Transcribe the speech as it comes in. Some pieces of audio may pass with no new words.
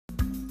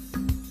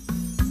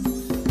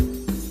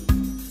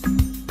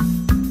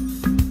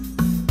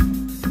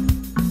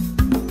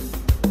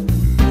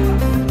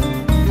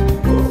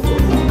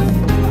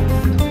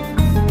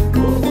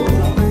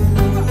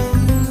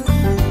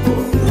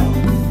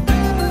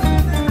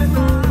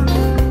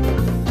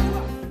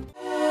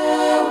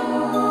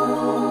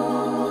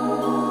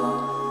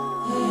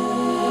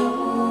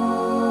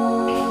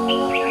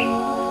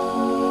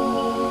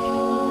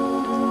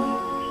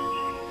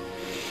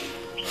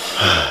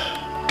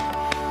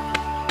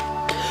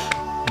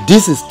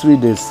This is 3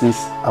 days since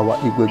our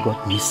Igwe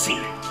got missing.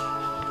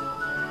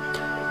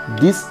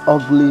 This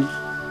ugly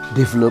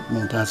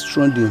development has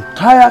thrown the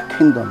entire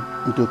kingdom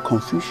into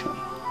confusion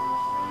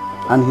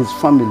and his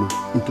family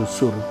into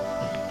sorrow.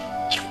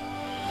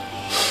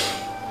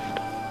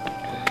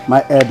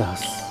 My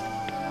elders,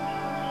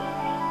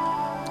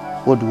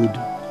 what do we do?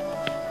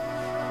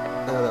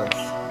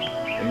 Elders,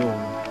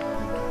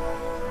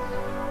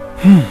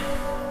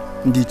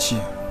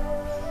 Ndichie,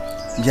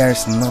 there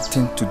is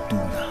nothing to do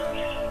now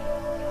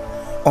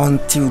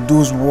until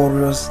those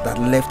warriors that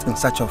left in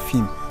search of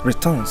him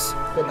returns.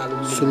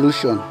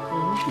 Solution.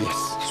 Yes,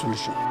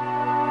 solution.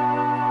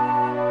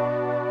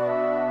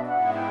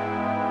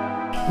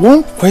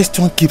 One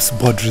question keeps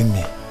bothering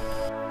me.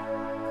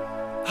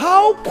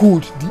 How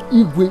could the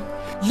Igwe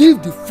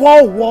leave the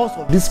 4 walls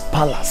of this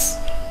palace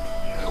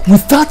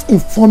without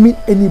informing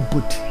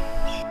anybody?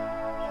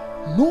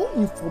 No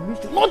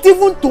information, not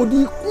even to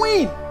the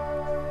queen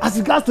as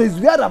regards to his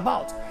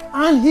whereabouts.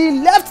 And he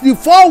left the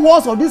 4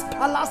 walls of this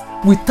palace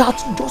without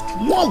just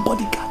one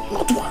bodyguard,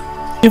 not one.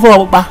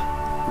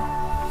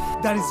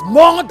 There is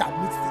more that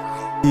meets the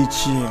eye.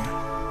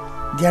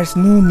 Ndichie, there is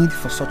no need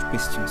for such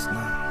questions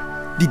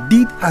now. The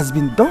deed has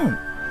been done.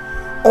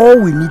 All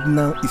we need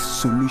now is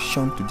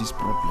solution to this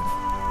problem.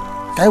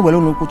 My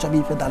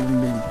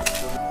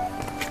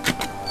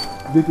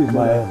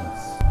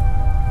elders.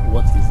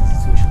 What is the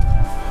situation?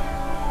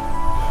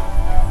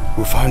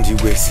 we found the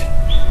ways.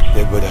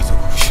 They go to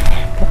Kusha.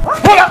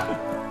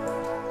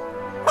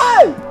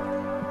 Hey!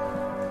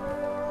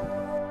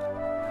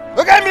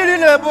 Look at me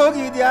in a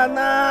bogey,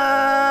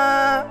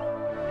 Diana.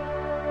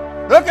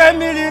 Look at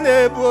me in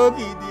a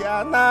bogey,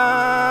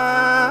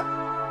 Diana.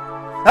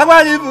 I'm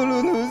a little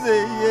news.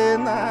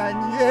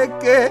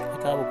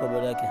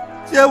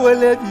 She will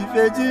let you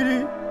fetch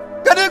it.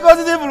 Can you go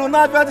to the blue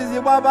night? What is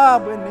your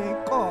baba when they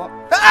call?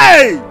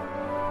 Hey!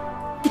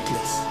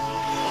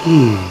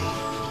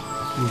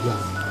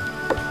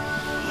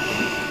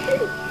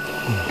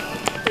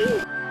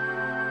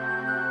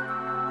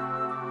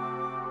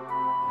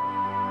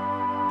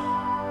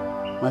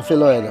 My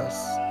fellow elders.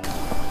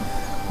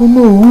 Oh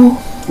no.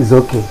 It's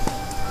okay.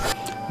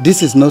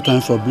 This is no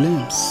time for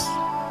blames,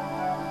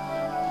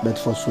 but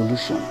for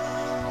solution.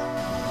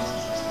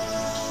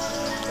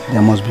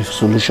 There must be a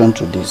solution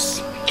to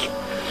this.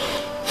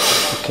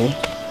 Okay?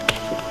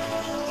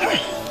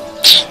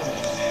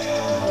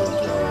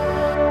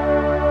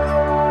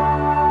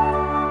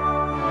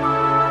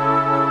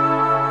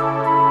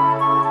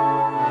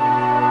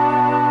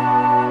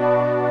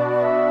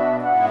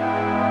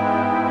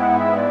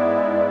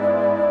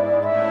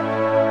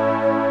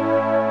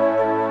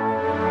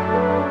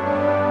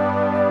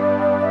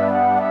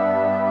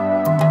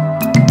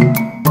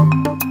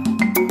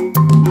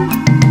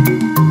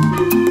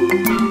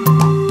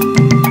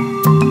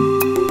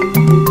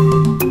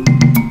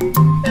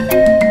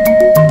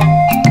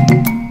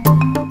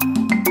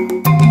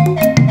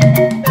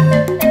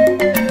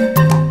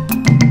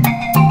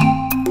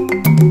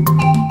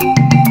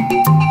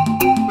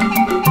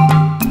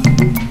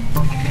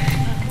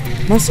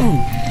 My son,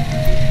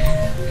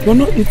 you're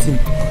not eating.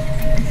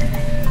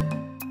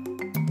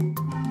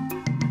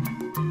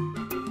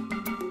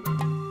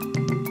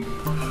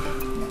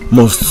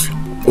 Must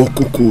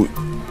Okuko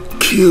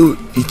kill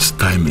each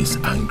time he's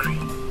angry?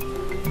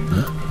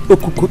 Huh?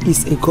 Okuko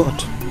is a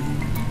god,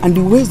 and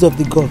the ways of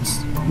the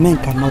gods men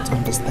cannot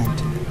understand.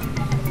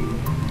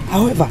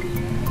 However,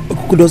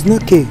 Okuko does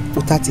not kill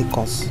without a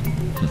cause.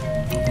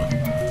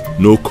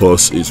 No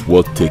cause is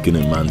worth taking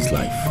a man's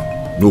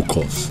life. No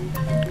cause.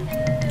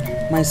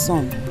 My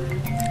son,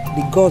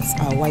 the gods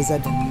are wiser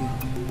than you.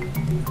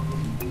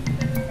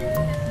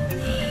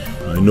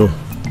 I know.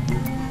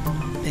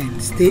 Then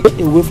stay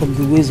away from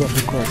the ways of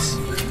the gods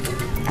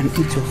and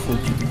eat your food.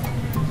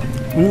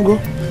 When you go,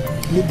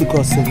 leave the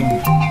gods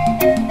alone.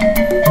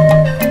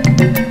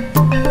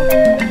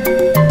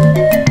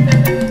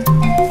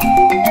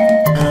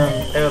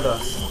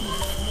 Elders,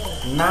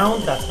 now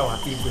that our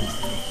Igwe is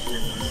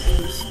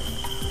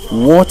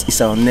dead, what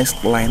is our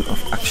next line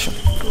of action?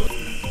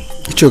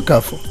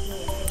 Ichokafo.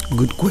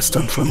 Good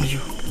question from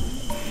you.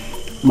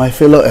 My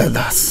fellow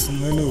elders,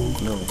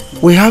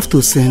 we have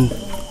to send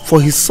for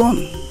his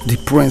son, the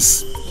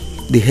prince,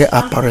 the heir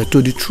apparent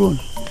to the throne,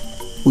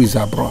 who is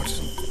abroad,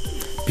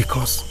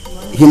 because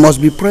he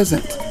must be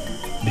present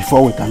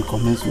before we can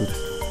commence with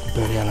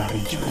burial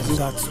arrangements.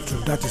 That's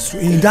true, that is true.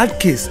 In that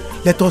case,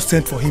 let us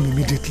send for him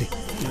immediately.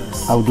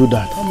 Yes. I'll do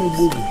that.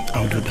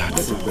 I'll do that.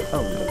 Yes.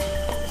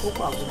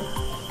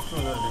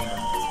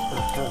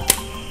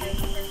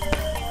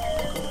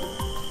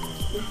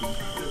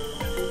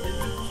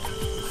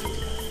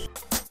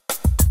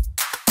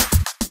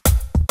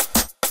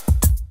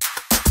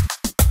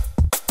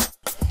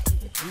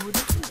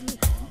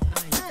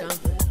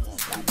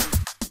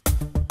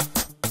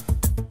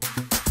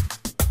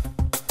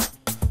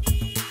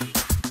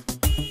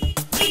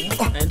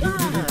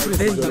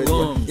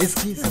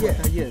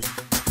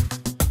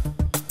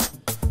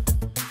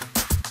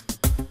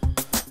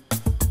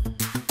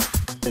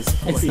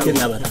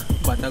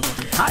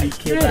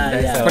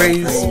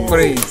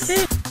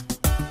 Praise.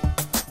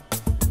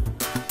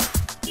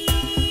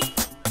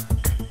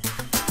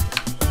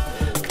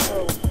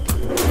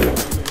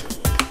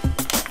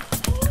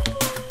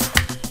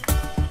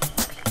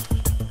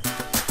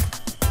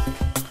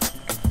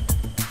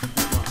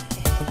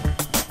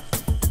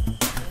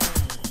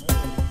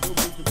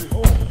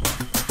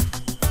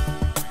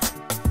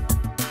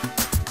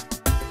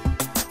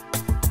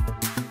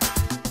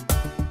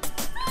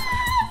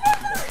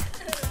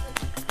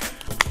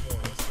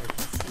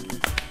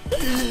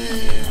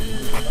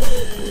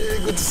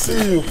 Good to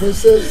see you,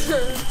 princess.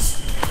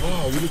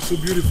 Wow, you look so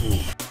beautiful.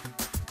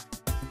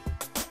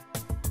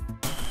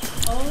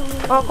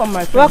 Welcome,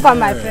 my friend. Welcome,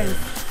 my friend.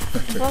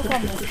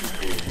 Welcome.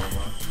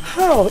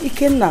 Oh,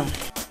 Ikenna.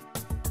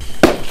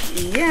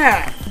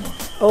 Yeah.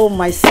 Oh,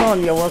 my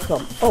son, you're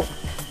welcome. Oh.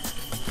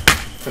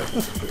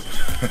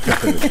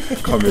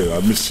 Come here, I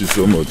missed you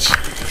so much.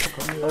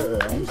 Come here,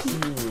 I miss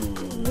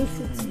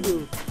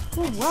you.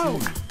 Oh, wow.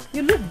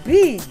 You look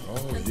big.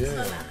 Oh,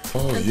 yeah.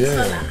 Oh,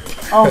 yeah.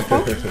 Oh.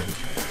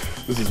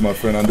 This is my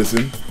friend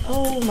Anderson.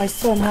 Oh, my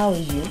son, how are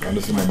you?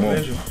 Anderson, my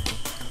mom.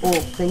 Oh,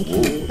 thank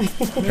you.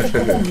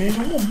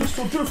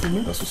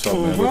 That's what's up,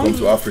 man. Welcome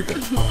to Africa.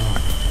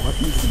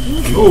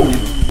 Oh.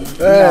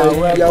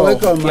 Hey, you're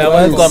welcome, my You're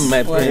welcome,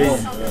 my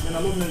friend.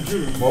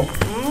 Mom?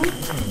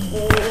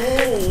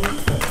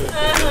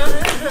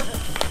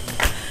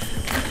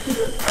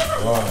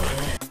 Wow.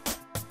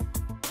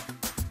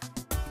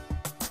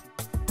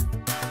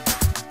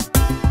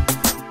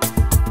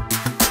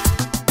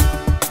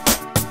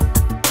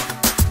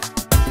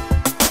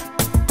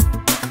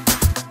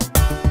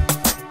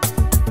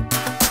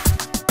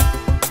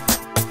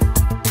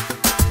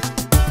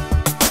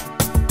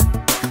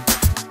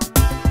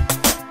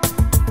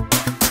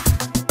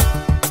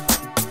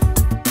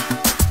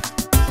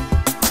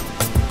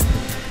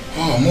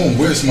 Oh, Mom,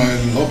 where's my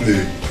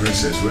lovely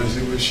princess?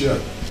 Where's she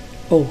at?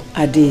 Oh,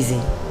 Adaisy.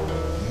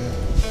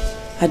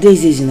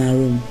 Adaisy is in her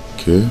room.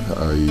 Okay,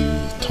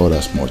 I thought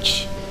as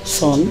much.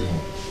 Son,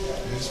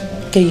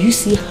 can you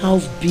see how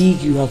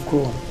big you have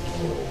grown?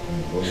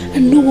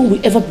 And no one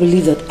will ever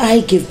believe that I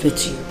gave birth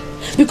to you.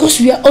 Because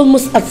we are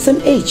almost at the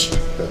same age.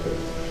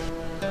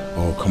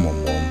 Oh, come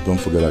on, Mom. Don't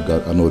forget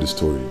I know the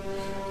story.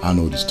 I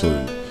know the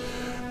story.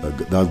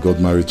 Dad got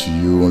married to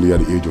you only at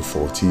the age of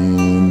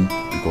 14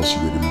 because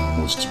you were the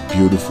most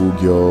beautiful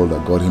girl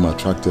that got him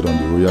attracted on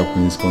the Royal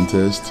Queens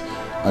contest,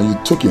 and you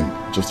took him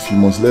just a few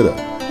months later.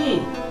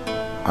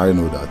 I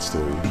know that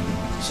story.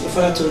 So your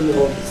father told you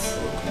all this?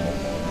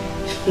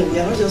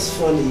 You're not just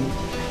funny,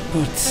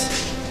 but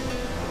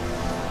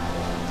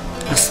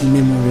as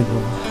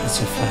memorable as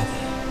your father.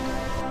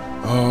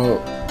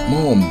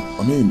 Mom,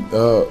 I mean,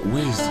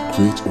 where is the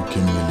great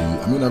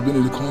Okemili? I mean, I've been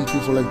in the country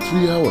for like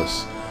 3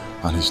 hours.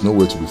 And he's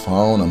nowhere to be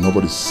found, and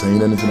nobody's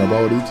saying anything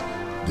about it.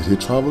 Did he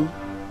travel?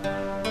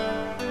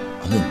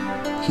 I mean,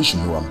 he should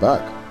know I'm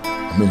back.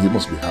 I mean, he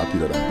must be happy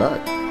that I'm back.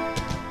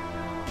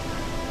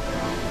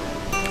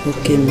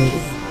 Okay,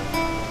 Mary.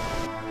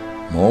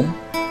 Mom?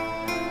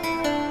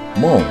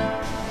 Mom?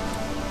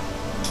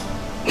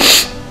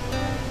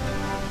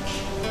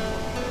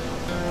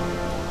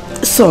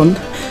 Son,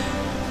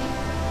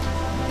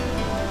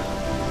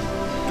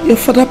 your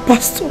father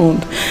passed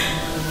on.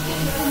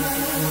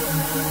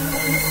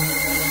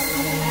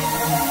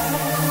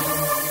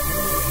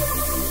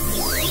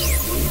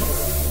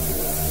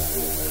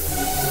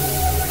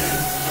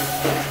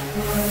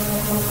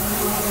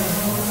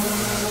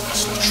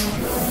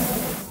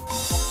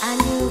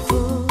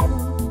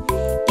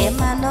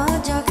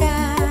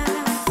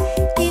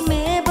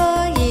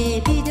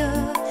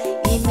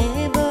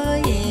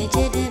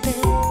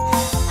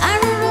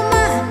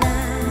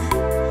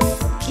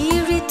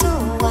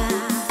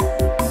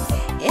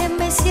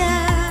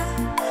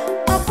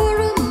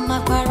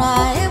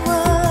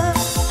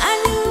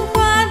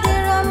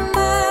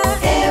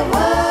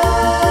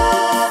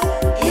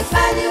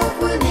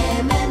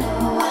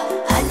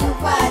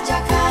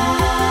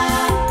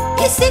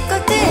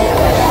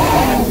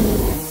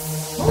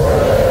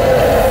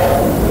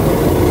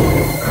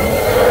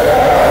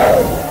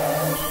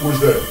 Who's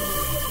there?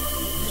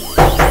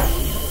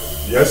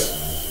 Yes?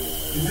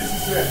 This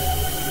is there.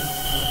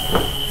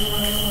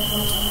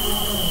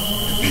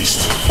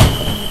 Beast.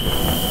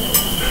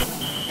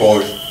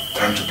 Boy,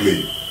 time to play.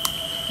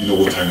 You know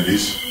what time it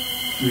is?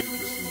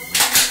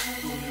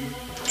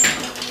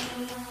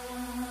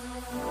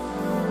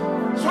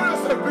 Show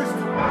yourself, beast!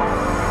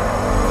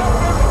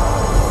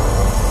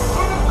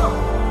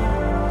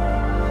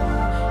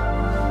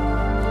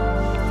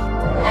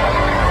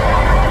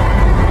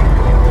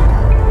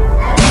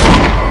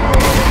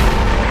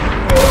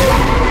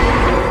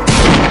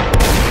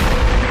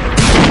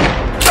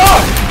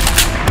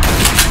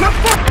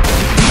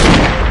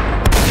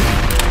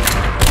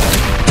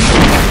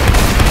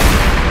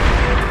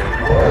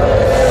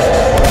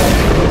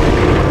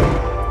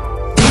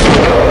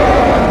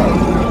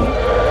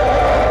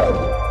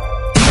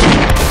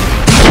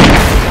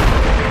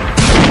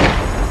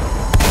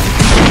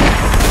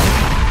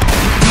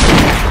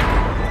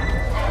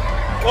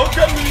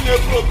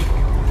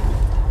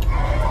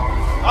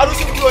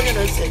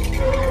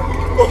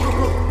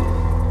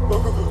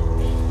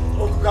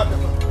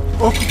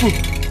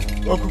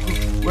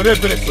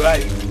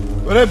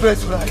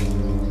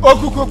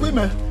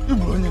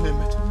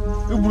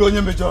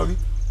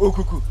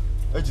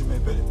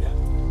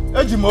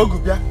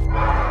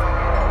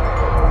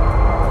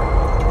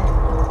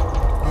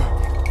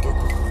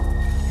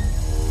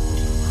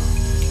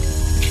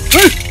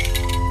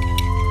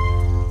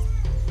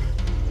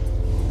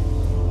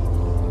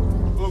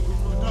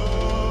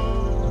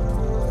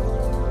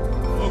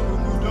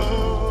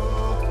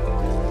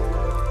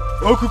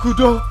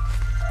 Okukudo.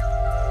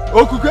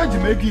 Okuku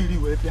ejimegi iri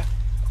we bia.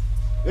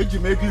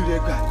 Ejimegi iri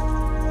ega.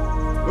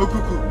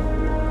 Okuku.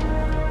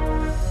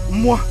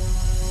 Mmụọ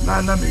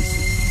na-ana m isi.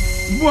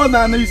 Mmụọ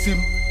na-ana isi m.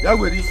 Ya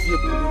were isi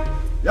eburu.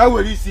 Ya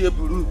were isi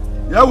eburu.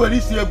 Ya were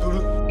isi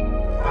eburu.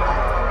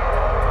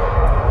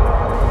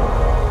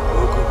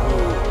 Okuku.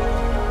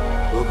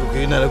 Okuku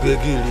ina-ego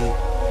iri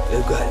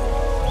ega.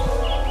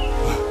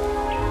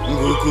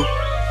 Ngoku.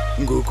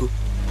 Ngoku.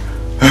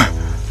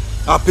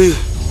 Happy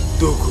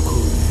to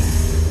Okuku.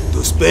 To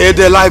spare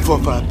the life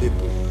of our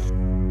people.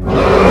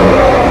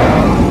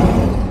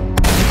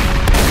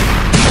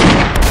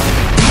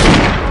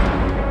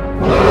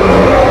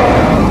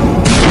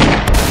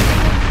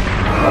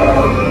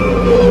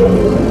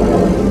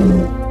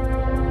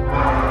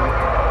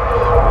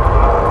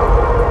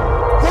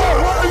 Where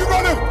are you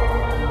running?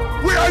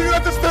 We are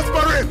United States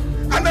Marine,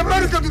 and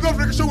America did not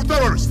negotiate with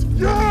terrorists.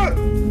 Yeah,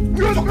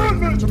 we are the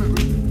military.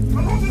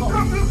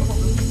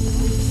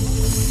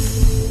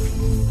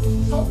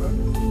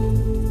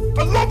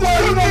 I love the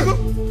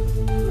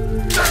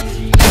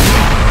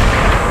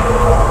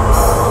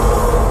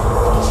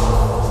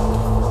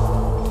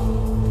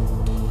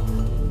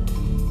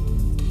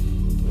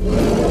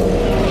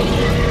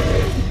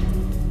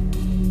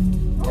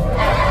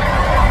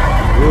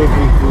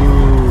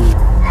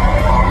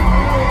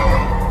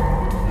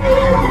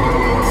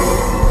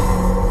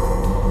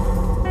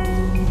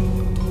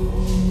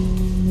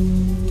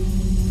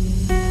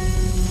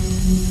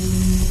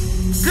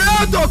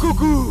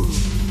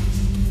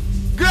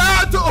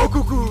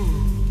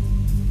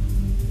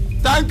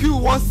Thank you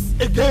once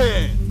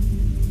again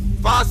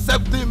for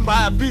accepting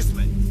my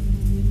appeasement.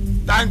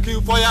 Thank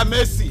you for your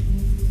mercy.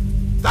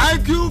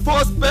 Thank you for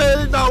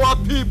sparing our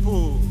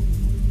people.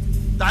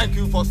 Thank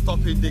you for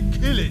stopping the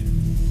killing.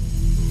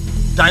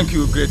 Thank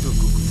you, great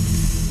Okuku.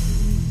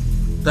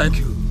 Thank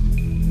you,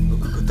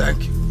 Okuku,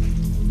 thank you.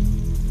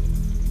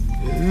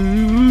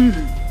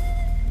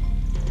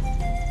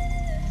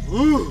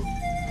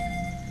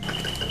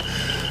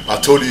 I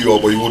told you all,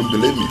 but you wouldn't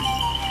believe me.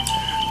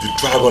 The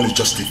dragon is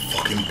just a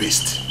fucking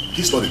beast.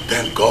 He's not a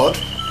damn god.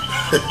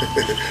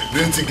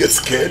 Didn't he get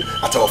scared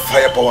at our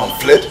firepower and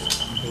fled?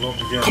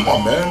 Come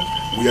on, man.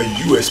 We are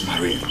US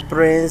Marine.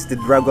 Prince, the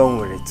dragon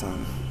will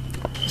return.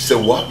 You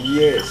said what?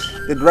 Yes.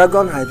 The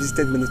dragon I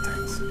visited many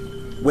times,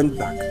 went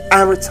back,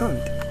 and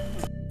returned.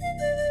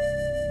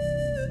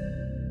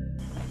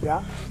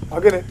 Yeah?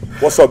 Okay.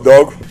 What's up,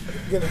 dog?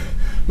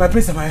 My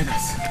prince and my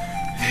elders.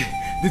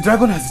 The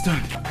dragon has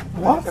returned.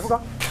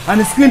 What? And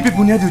it's killing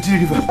people near the Uti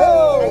River.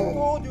 Oh. I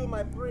told you,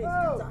 my prince.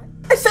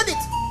 I said it.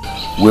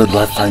 Where do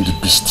I find the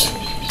beast?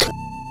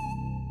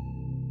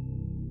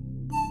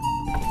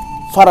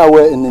 Far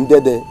away in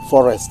Ndede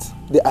forest,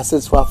 the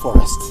ancestral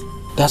forest.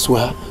 That's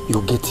where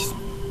you get it.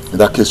 In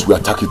that case, we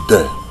attack it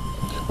there.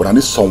 But I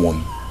need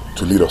someone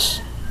to lead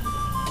us.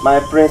 My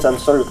prince, I'm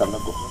sorry you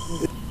cannot go.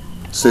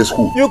 Says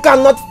who? You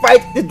cannot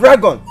fight the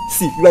dragon.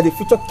 See, you are the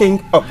future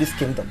king of this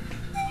kingdom.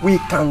 We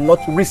cannot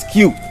risk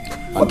you.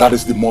 And that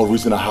is the more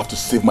reason I have to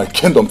save my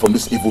kingdom from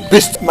this evil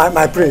beast.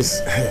 My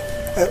prince,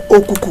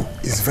 Okuku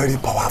is very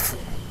powerful.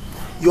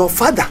 Your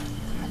father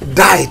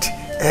died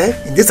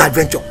in this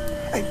adventure.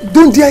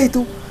 Don't dare it.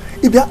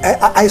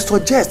 I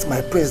suggest,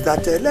 my prince,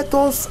 that let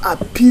us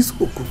appease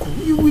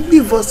Okuku. You will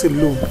leave us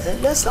alone.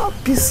 Let's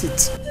appease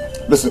it.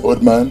 Listen,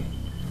 old man.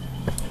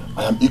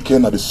 I am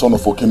Ikenna, the son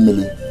of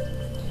Okemili,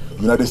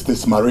 United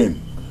States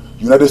Marine.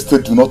 United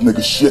States do not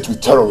negotiate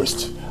with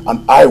terrorists,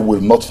 and I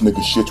will not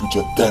negotiate with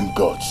your damn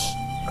gods.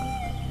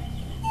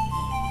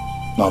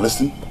 Now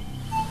listen,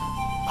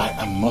 I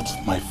am not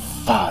my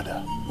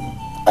father.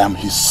 I am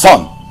his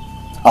son.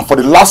 And for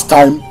the last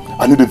time,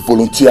 I need a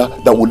volunteer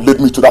that will lead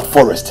me to that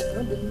forest.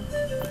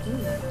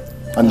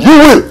 And you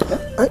will!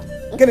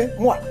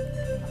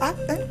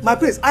 My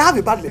prince, I have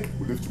a bad leg.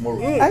 We'll leave tomorrow.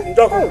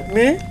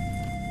 Me?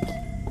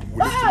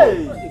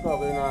 Hey!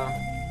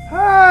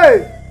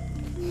 Hey!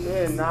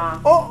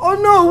 Oh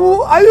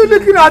no, are you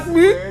looking at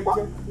me?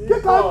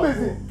 Get out,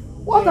 busy.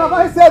 What have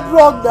I said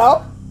wrong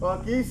now?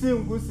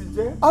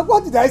 And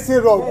what did I say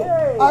wrong?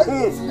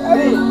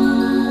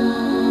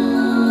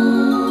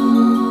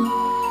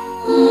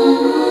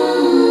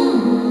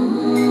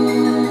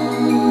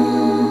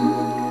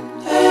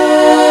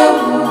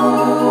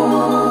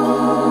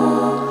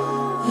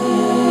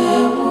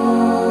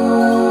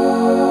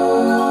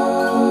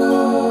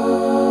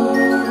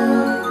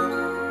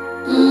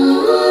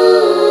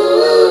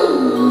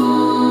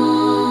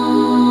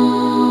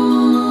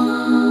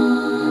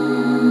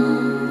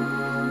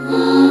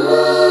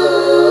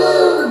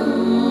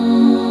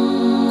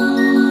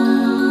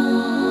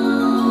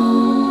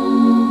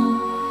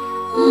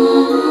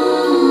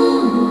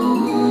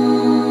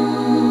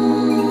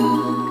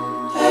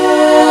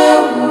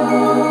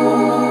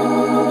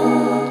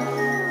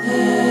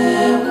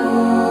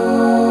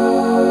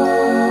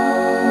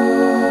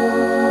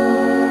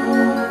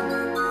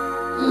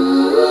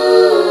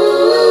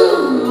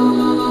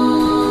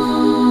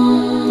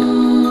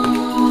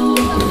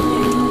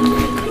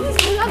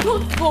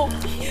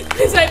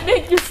 Please, I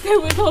beg you, stay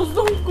with us.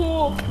 Don't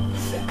go.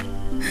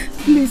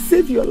 Please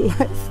save your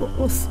life for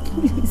us,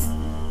 please.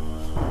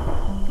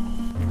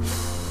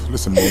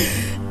 Listen,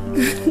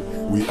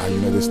 Mom. We are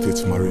United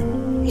States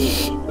Marine.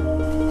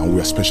 And we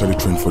are specially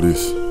trained for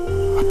this.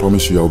 I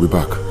promise you I will be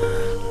back.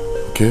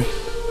 Okay?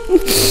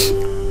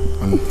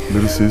 And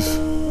little sis,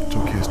 it's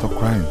okay, stop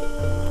crying.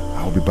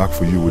 I will be back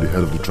for you with the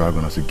head of the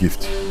dragon as a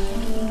gift.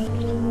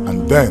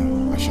 And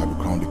then I shall be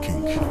crowned the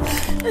king.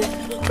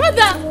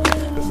 Brother!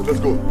 Listen, let's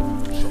go.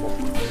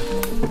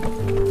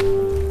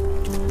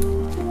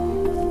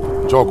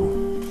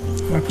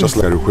 Jogo, just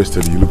like I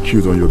requested, you look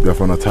cute on your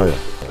Biafran attire.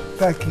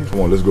 Thank you. Come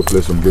on, let's go play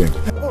some game.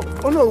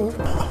 Oh no.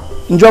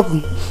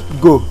 Njoku,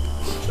 go.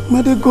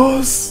 May the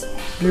gods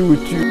be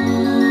with you.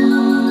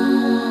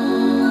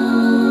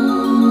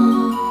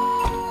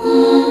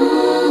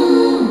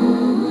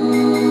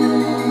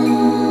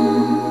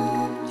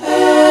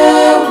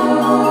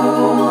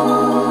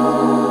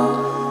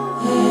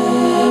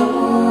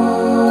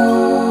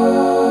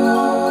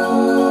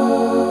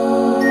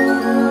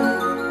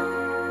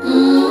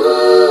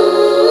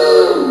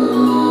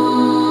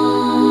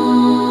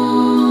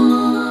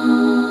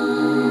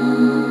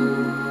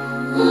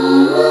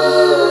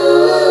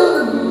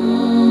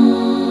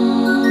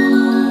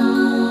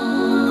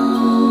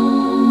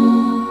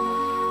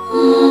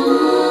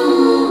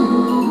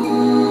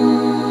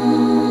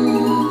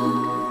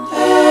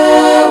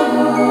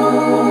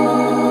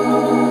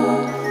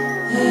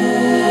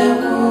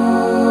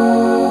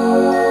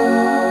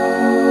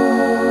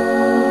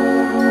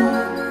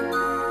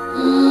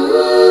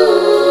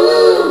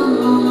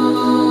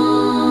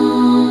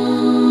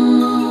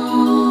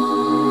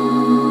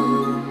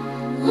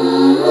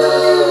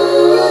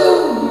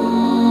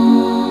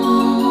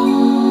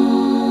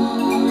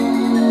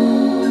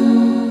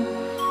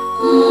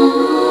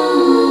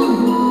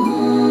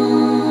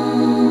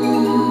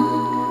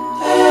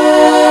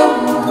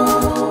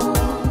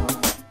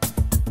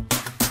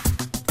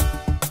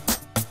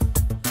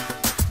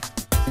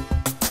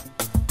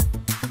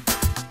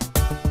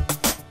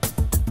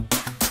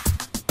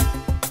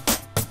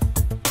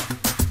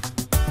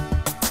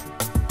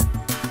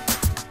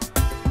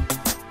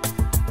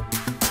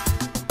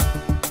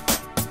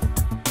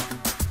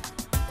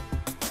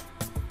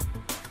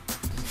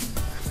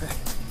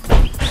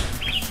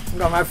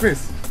 My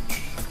face.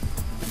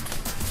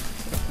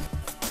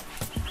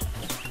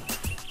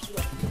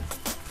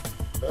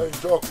 Hey,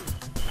 Jock.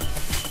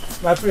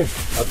 My prince.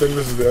 I think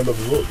this is the end of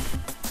the road.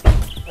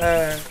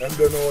 And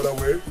then no other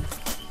way?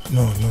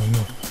 No.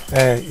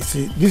 You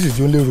see, this is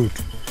the only road.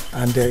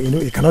 And you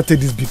know, you cannot take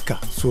this big car.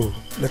 So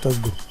let us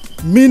go.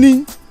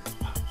 Meaning,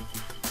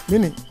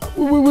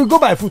 we'll go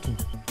by foot.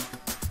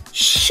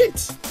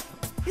 Shit!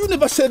 You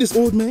never said this,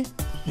 old man.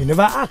 You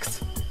never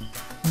asked.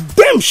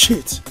 Damn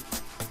shit!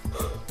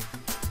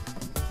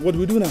 What do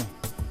we do now?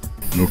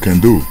 No can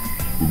do.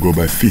 We'll go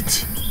by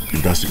feet,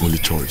 if that's the only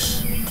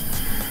choice.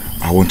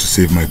 I want to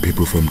save my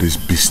people from this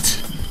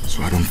beast,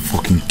 so I don't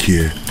fucking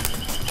care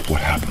what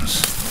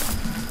happens.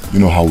 You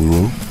know how we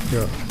roll?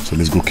 Yeah. So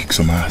let's go kick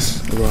some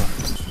ass. Right.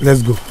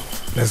 Let's go.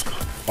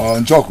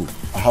 Njoku,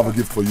 I have a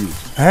gift for you.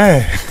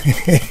 Hey,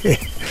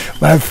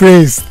 my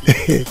friends.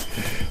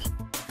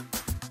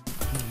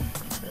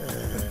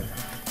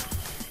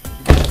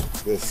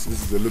 This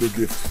is a little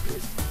gift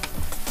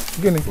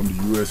from the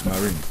US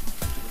Marine.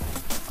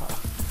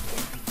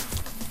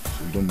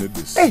 So you don't need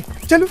this. Hey,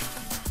 Chelu.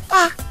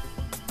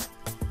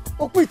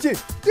 Okwiche,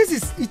 this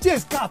is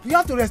Iche's cap. You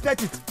have to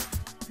respect it.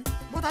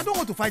 But I don't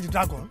want to fight the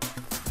dragon.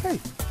 Hey.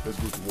 Let's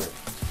go to war.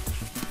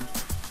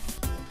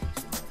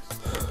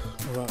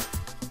 All right.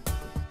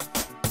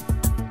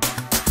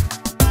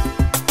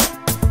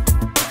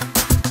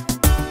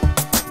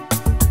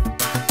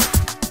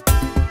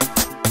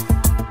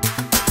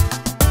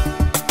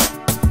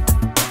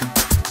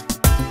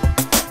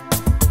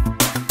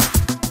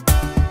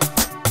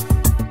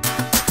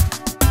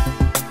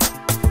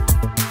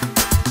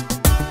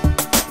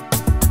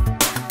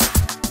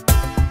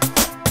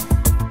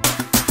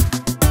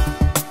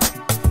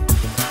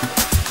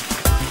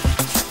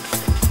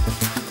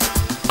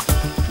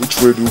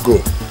 Where do you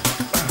go?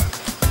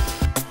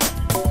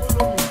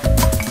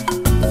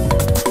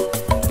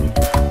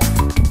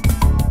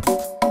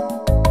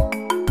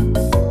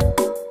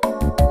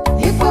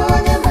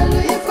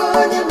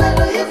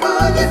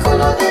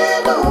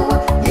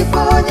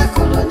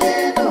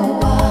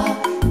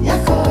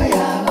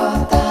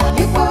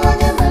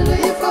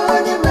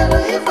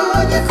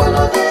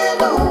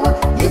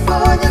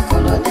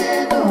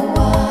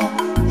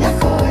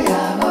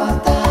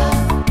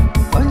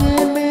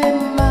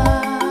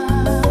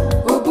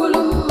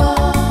 Obulum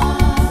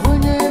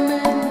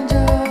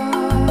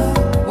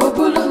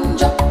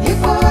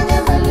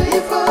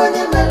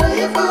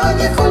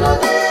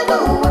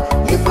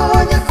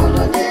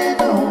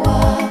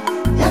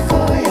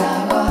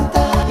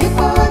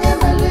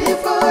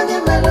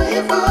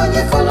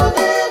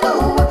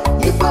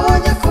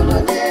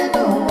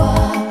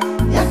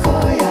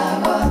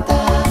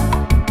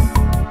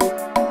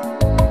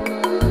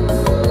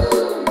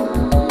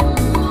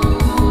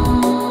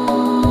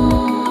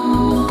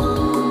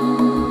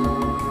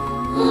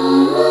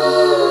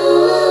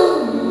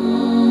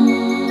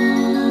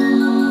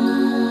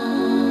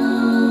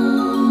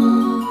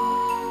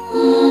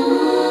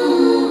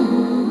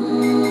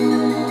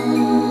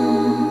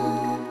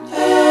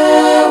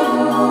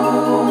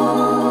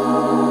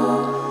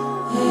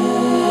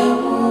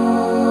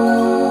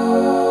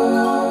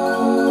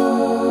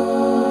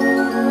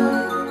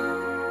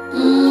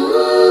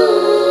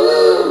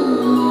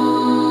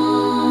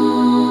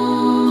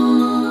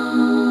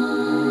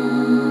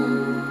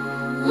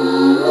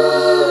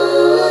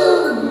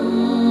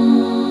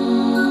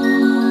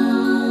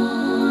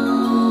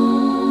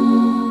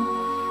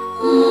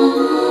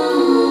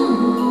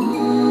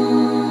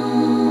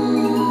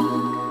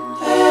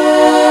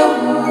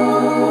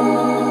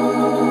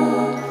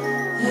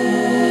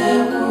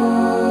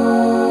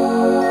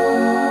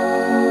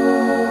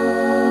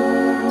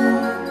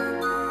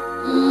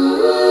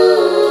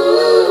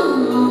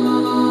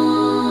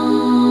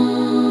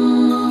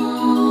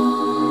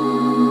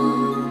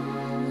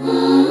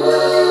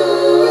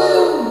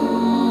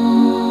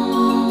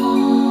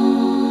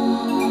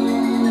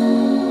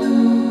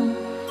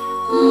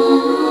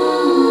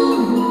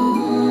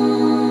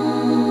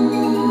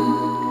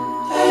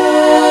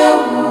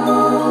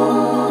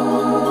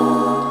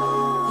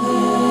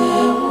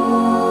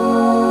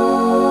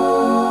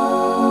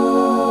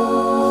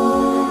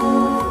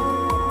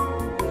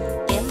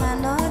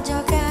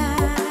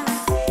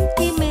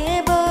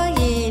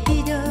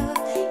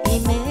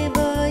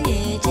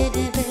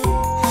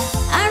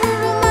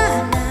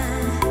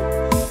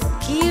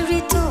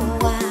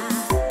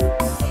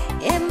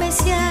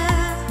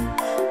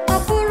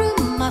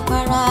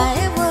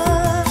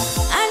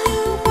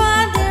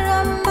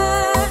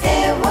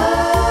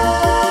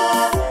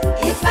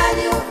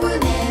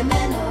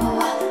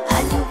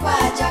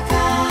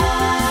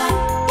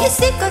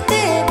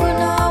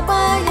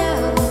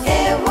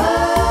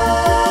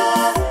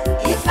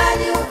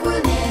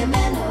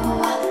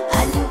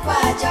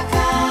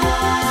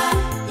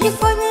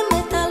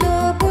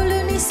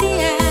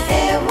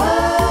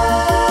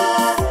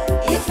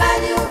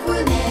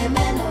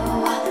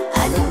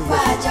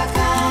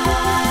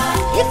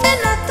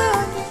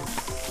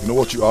know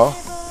what you are?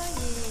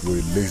 You're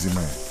a lazy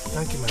man.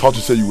 Thank you, my Thought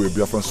you said you were a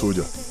Biafran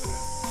soldier.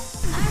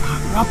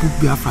 Wrap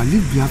up Biafra,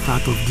 leave Biafra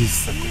out of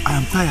this. I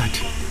am tired.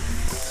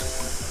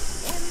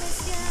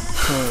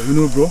 You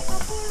know, bro,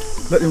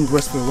 let him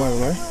rest for a while,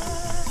 right?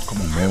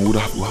 Come on, man, we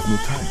have no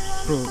time.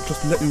 Bro,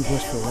 just let him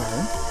rest for a while,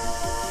 right?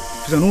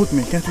 He's an old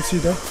man, can't you see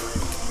that?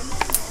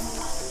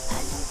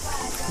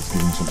 Let's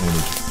give him some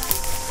energy.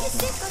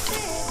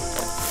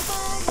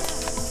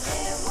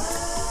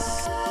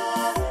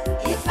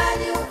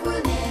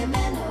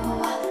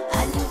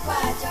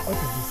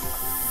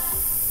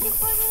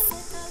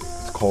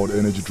 It's called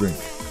energy drink.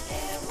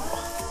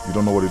 You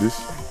don't know what it is?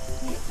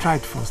 Try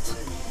it first.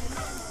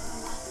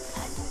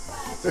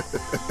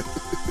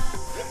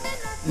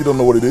 You don't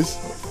know what it is?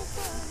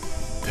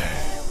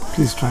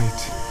 Please try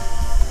it.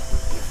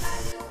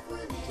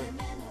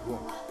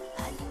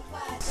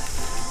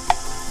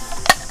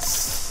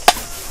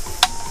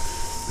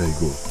 There you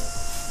go.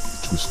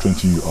 It will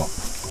strengthen you up.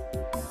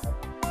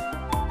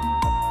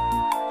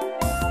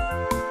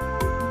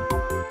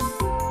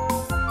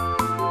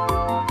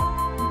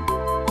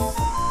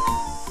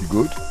 You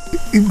good?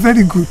 It's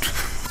very good.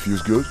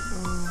 Feels good?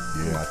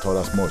 Yeah, I thought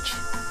as much.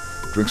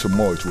 Drink some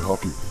more, it will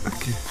help you.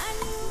 Okay.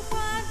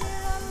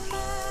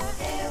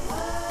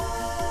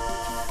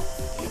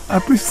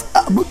 Please,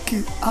 I'm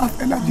okay. I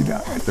have energy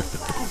now.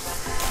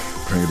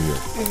 Bring it here.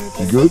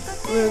 You good?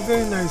 Yeah,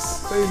 very nice.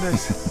 Very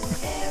nice.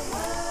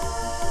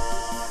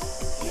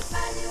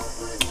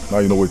 Now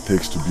you know what it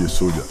takes to be a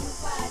soldier.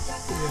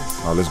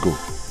 Yes. Now let's go.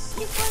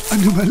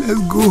 Anima,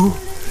 let's go.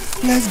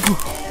 Let's go.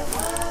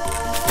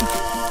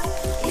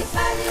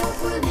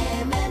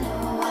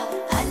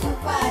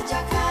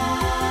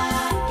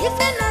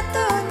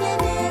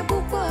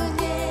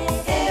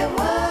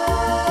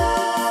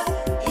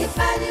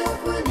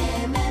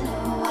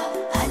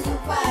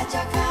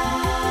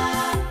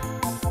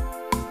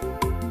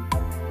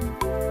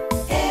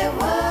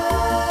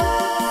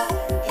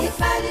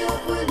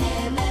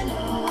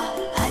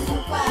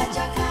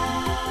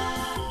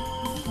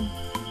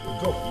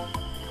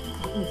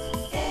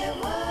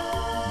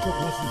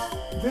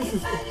 This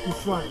is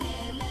fine.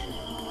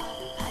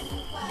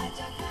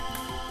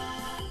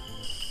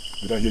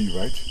 Did I hear you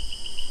right?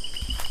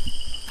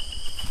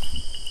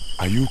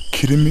 Are you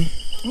kidding me?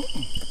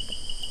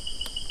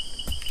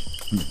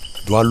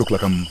 Do I look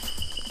like I'm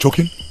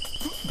joking?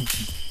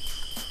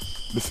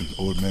 Listen,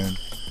 old man,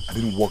 I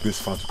didn't walk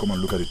this far to come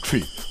and look at a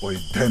tree or a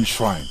damn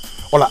shrine.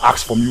 All I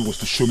asked from you was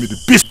to show me the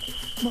beast.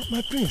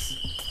 My prince,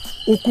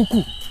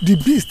 Okuku, the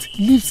beast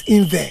lives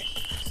in there.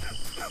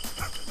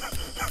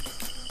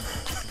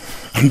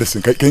 And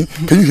listen, can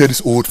you hear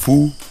this old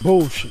fool?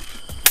 Bullshit.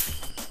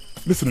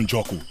 Listen,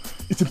 Njoku,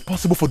 it's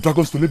impossible for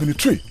dragons to live in a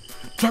tree.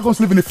 Dragons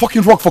live in a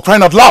fucking rock, for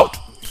crying out loud.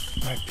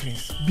 My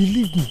prince,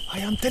 believe me, I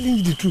am telling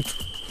you the truth.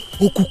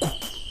 Okuku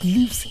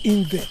lives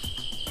in there.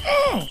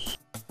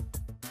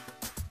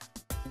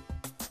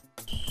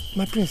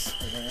 My prince,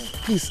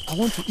 please, I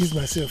want to ease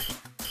myself.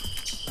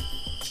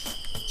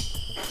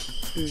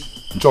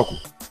 Njoku,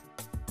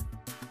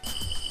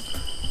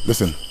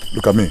 listen,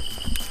 look at me.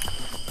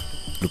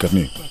 Look at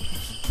me.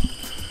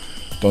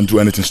 Don't do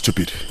anything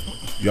stupid.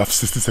 You have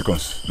 60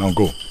 seconds. Now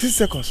go. 60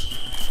 seconds.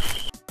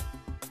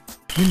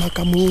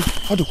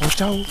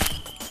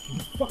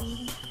 What?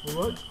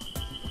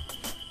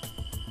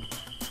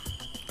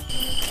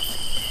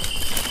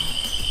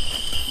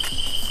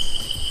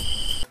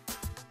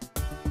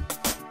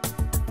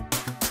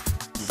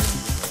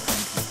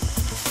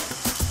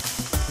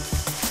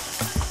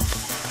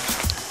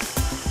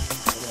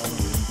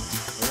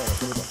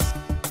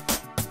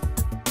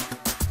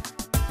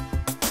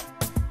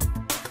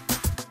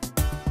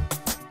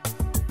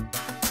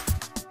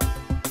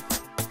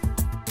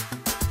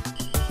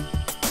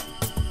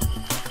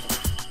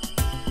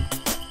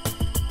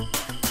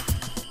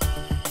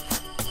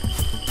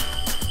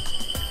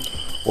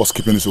 What's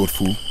keeping this old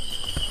fool?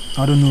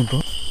 I don't know,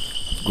 bro.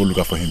 Go look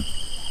out for him.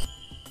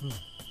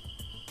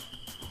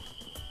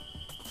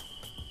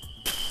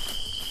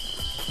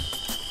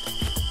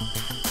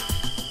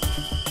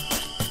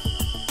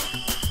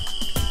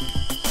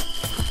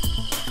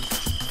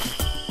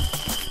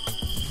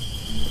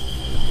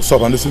 What's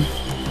up, Anderson?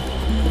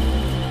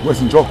 Where's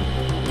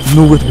Njoku?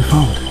 Nowhere to be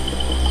found.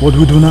 What do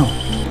we do now?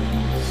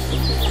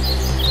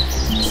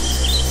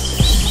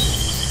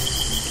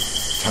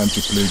 Time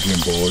to play a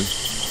game, boy.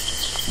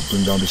 We'll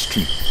bring down this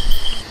tree.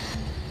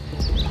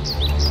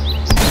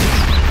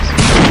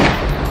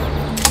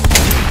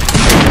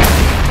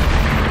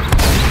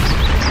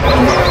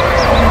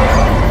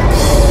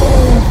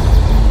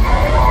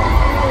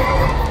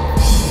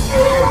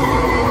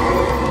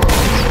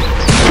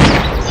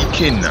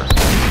 Ikenna,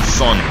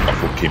 son of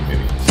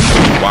Okemiri,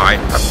 why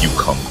have you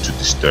come to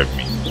disturb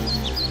me?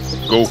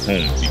 Go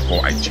home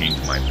before I change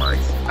my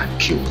mind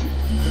and kill you.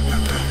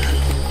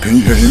 Can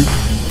you hear him?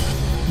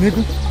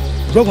 Maybe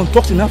Dragon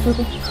talks in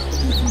Africa.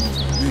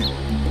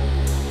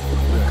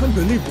 I can't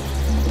believe it.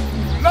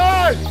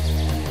 Lie!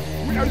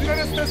 We are the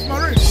United States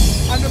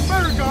Marines, and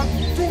America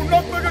do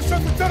not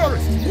negotiate with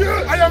terrorists.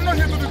 I am not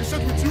here to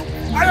negotiate with you.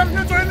 I am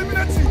here to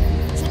eliminate you.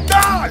 To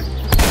die!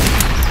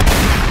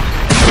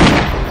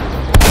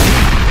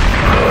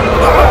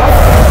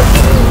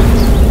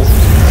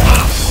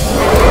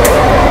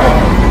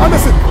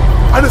 Anderson!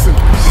 Anderson!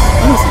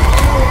 Anderson!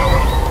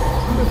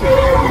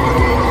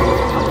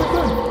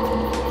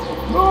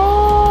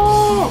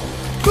 No!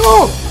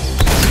 No!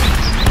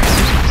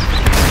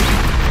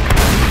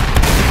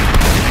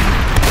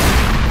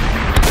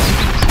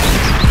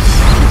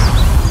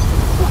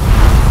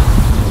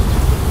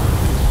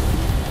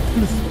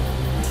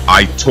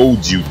 I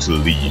told you to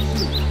leave,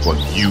 but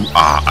you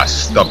are as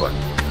stubborn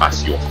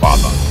as your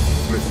father.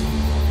 Listen.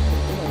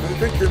 Come on, man.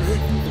 They kill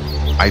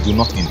me. I do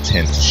not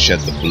intend to shed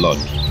the blood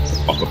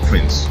of a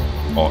prince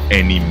or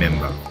any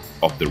member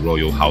of the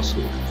royal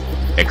household,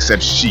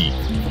 except she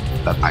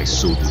that I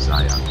so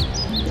desire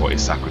for a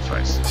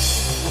sacrifice.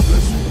 God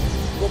bless you.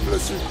 God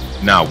bless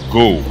you. Now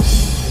go,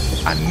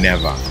 and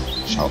never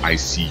shall I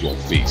see your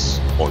face,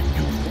 or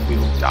you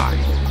will die.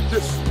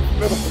 Yes,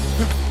 never.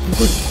 I'm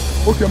going.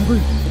 Okay, I'm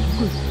going. I'm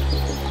going.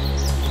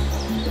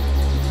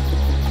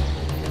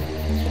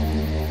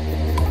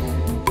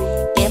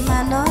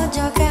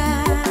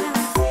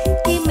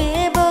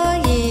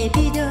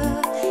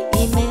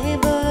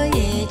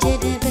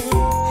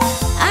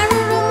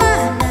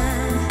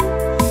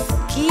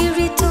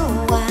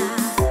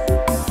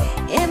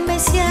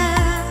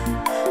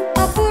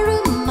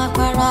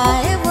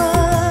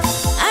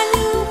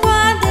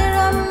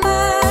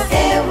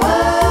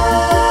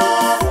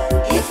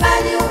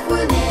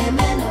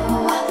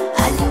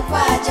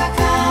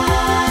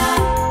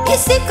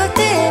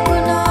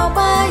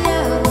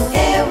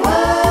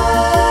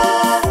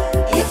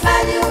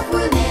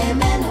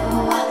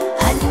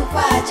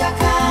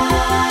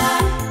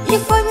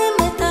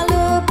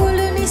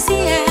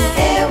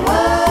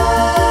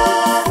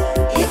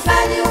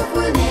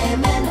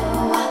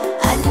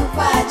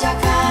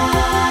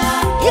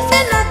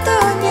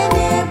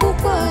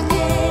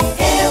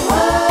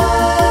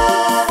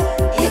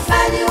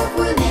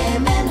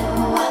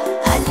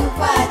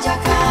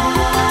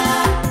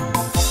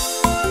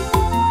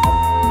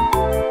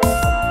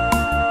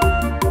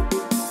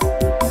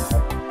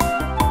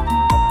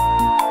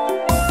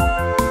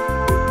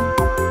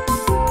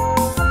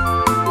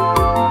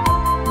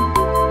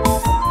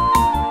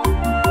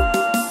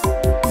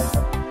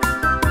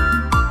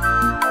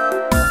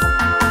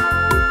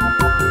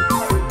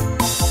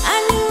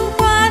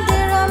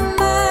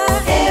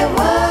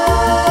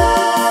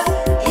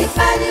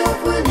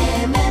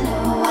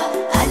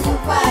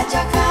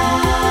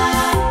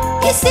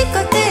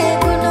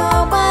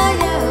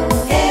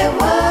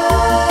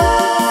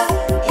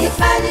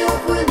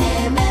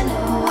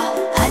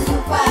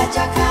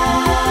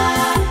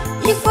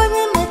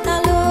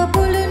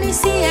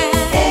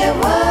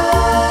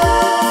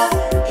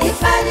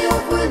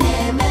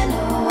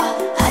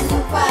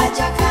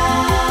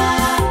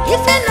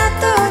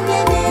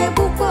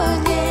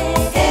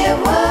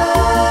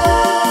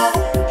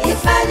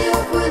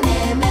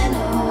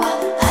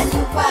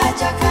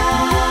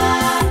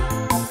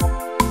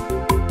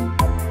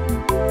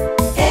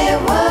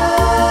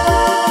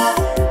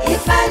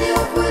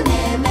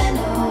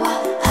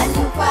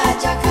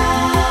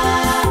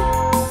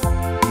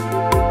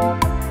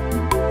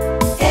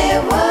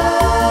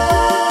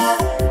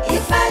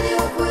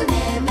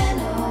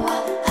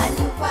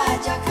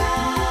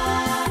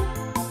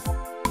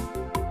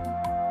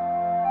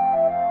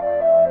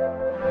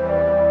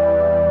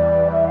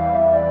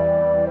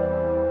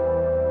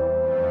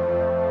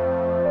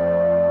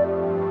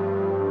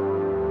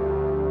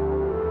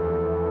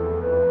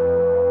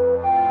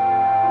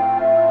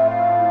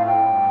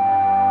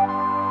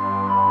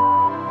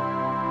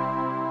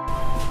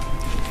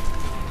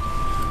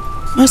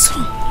 My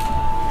son,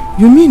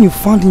 you mean you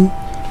found him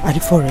at the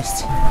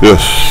forest?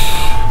 Yes.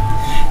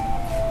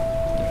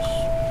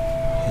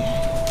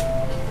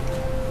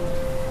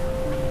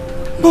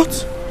 But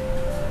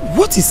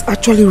what is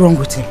actually wrong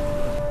with him?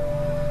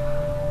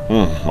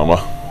 Mama,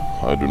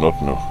 I do not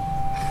know.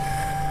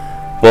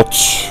 But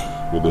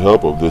with the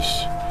help of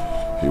this,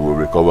 he will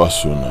recover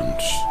soon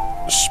and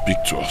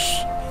speak to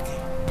us.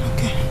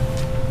 Okay.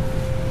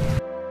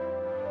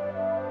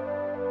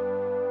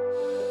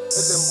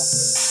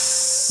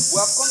 We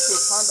have come to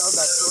find out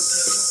that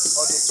atrocity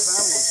or the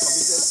crime was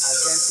committed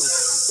against those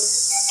people.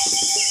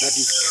 That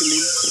is killing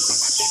our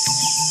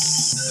people.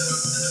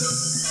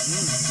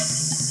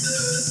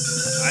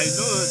 I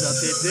know that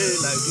a day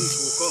like this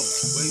will come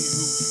when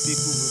you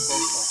people will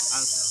come for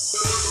answer.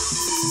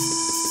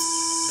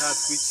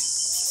 That which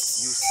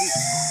you seek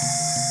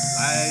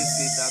lies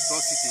in the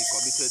atrocity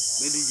committed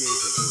many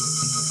years ago.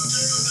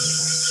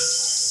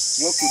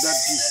 What could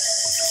that be?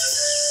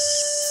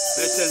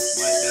 Patience,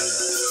 my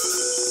elder.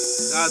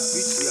 That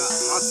which your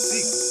heart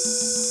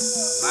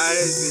seeks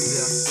lies in the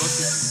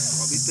atrocity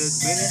committed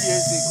many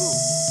years ago.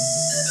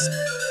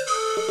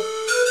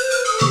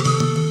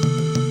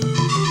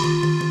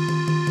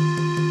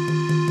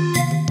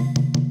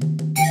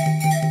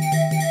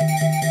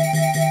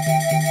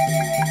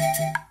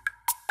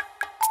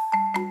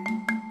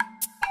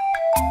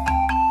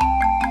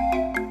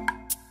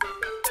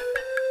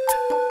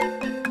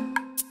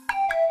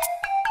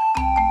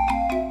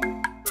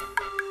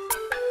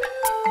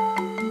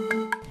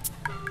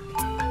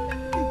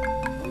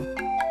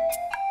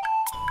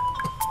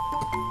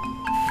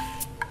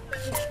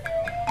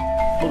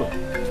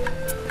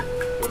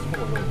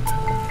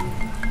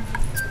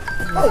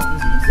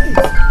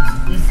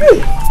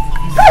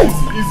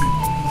 Easy.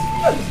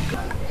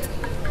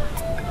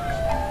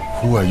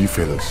 Who are you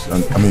fellas?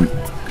 And I mean,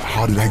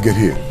 how did I get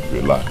here?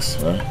 Relax,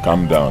 huh?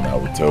 Calm down, I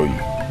will tell you.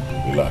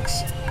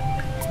 Relax.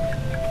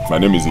 My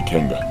name is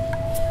Ikenga.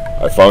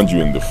 I found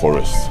you in the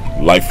forest,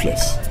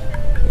 lifeless.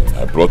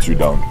 I brought you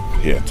down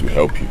here to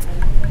help you.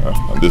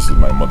 And this is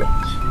my mother.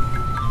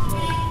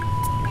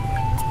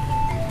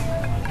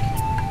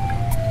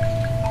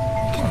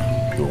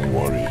 Don't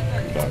worry.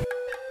 Relax.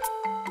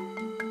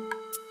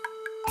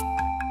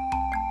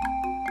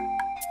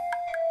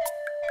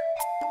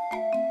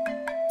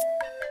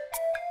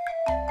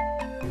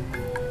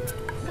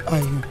 Are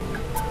you?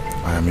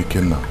 I am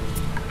Ikenna,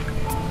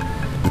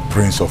 the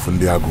Prince of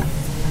Ndiago.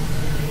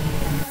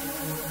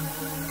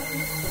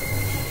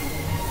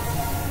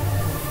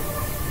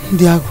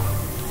 Ndiago?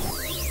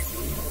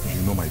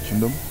 You know my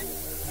kingdom?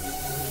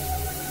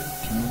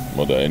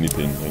 Mother, any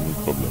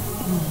problem?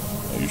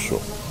 Are you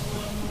sure?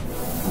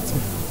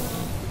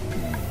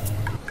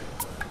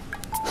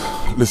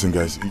 Listen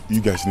guys,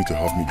 you guys need to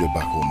help me get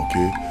back home,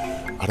 okay?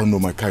 I don't know,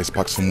 my car is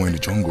parked somewhere in the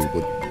jungle,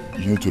 but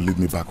you need to lead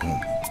me back home.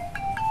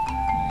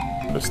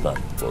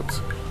 Understand,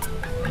 but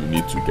you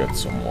need to get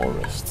some more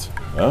rest.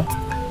 Huh?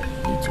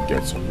 You need to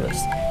get some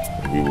rest.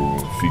 We will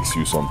fix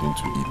you something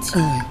to eat.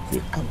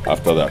 Okay?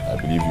 After that, I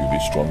believe you'll be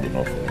strong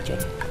enough for the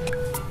journey.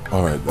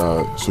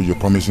 Alright, so you're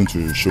promising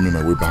to show me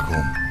my way back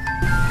home?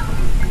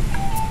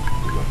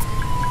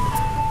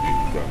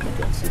 You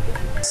can sit there.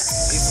 It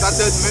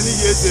started many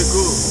years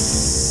ago.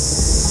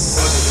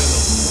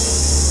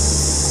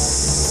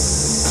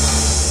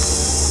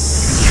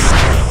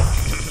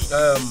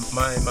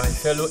 My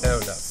fellow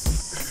elders,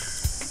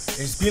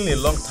 it's been a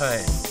long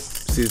time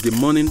since the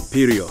mourning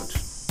period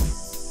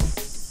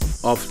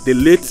of the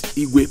late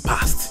Igwe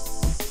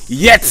passed.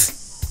 Yet,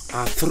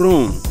 our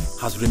throne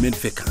has remained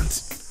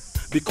vacant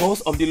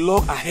because of the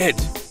log ahead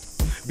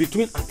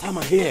between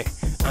Atama here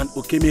and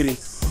Okemiri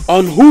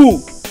on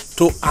who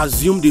to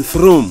assume the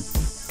throne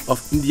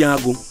of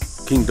Ndiago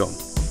Kingdom.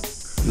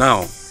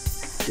 Now,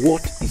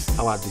 what is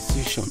our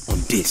decision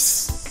on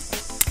this?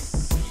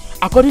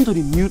 According to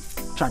the new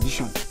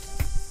tradition,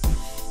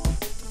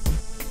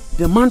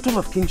 the mantle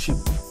of kingship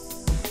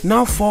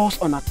now falls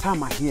on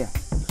Atama here,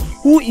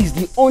 who is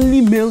the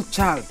only male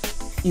child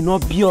in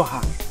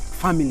Obioha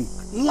family.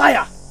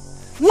 Liar!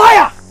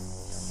 Liar!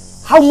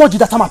 How much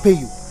did Atama pay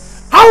you?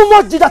 How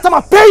much did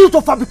Atama pay you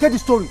to fabricate the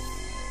story?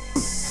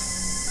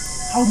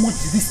 How much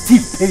did this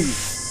thief pay you?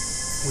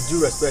 With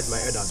due respect, my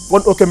elders,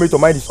 want Okemiri to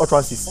mind his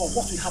utterances. Or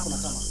what will happen,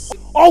 Atama?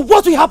 Or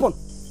what will happen?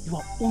 You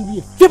are only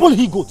a feeble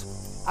he-goat.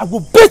 I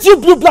will beat you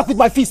blue-black with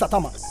my fist,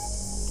 Atama.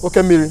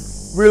 Okemiri,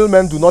 real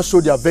men do not show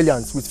their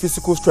valiance with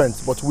physical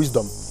strength, but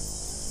wisdom.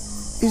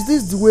 Is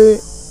this the way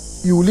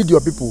you will lead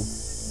your people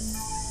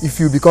if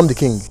you become the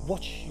king?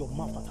 Watch your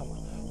mouth, Atama.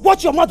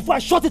 Watch your mouth before I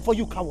shut it for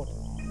you, coward.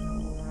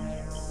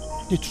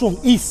 The throne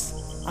is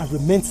and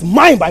remains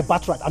mine by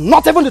birthright, and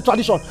not even the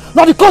tradition,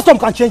 not the custom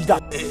can change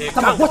that.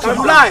 Atama, watch your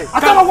mouth.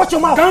 Atama, watch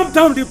your mouth. Calm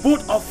down, the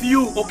both of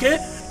you, okay?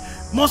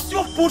 Must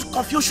you put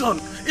confusion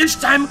each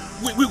time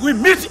we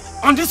meet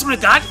on this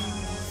regard?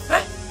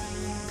 Eh?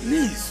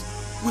 Please,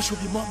 we should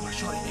be more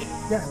mature here.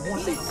 Yeah,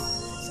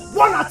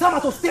 one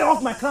Atama to stay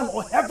off my clan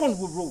or heaven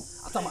will roll.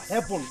 Atama,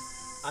 heaven.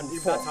 And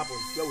if that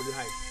happens, where will you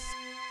hide?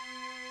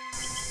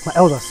 My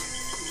elders,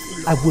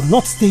 I will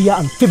not stay here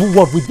and favor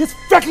word with this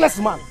feckless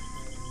man.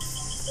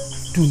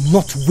 Do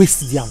not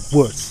waste their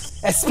words,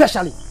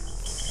 especially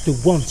the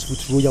ones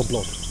with royal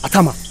blood.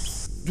 Atama,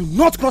 do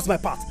not cross my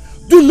path.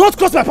 Do not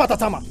cross my path,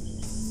 Atama.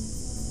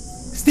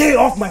 Stay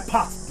off my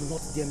path. Do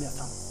not dare me,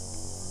 Atama.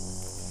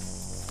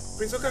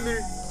 Prince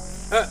Okemiri,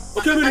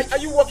 Okemiri, are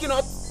you walking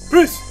out?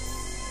 Prince,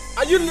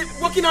 are you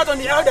walking out on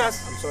the elders?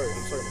 I'm sorry.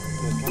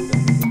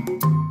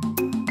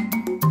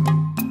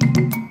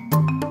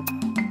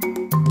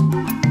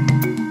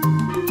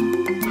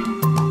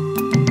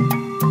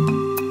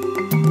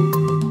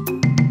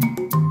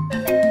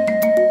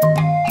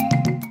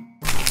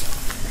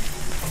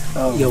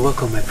 You're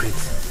welcome, my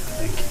prince.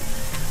 Thank you.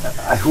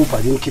 I hope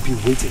I didn't keep you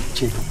waiting,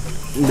 Cheto.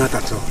 Not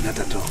at all, not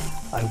at all.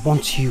 I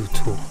want you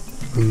to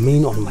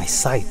remain on my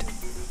side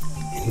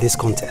in this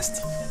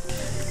contest.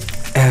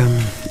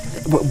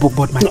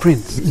 But my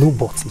prince. No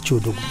buts,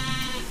 Ichodogu.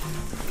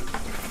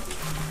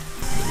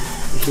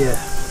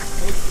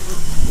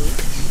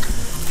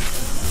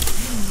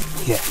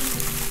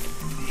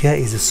 Here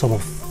is a sum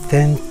of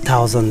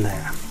 10,000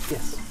 naira.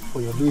 Yes,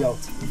 for your day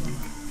out.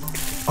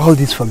 All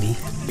this for me?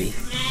 Me?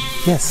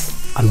 Yes,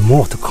 and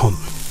more to come.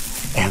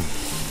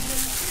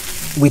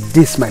 With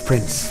this, my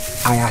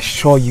prince, I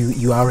assure you,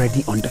 you are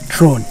already on the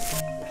throne.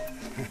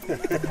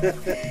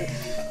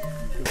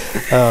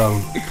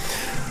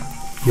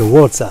 Your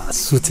words are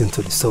soothing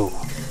to the soul.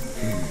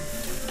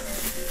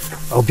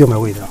 I'll be on my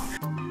way now.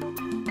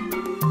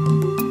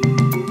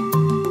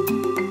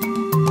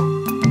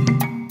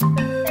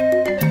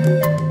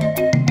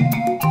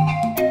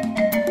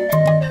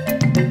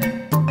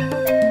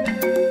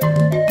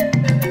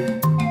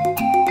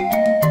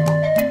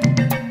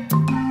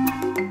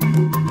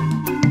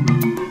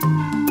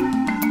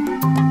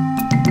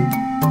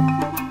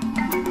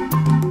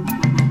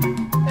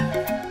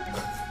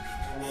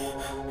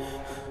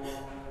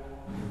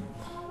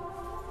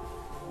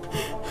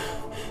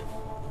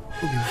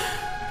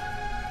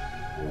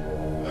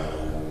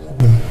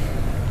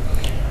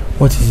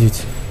 What is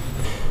it?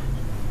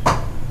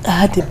 I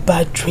had a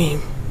bad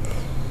dream.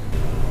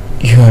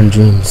 You and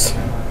dreams.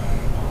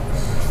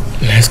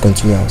 Let's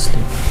continue our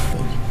sleep.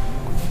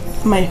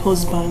 My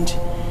husband,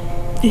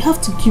 you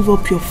have to give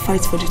up your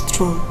fight for the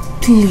throne,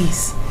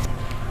 please.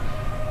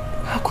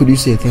 How could you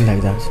say a thing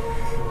like that?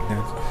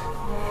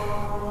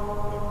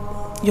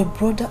 Your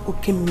brother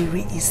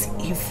Okemiri is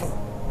evil.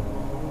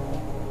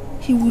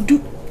 He will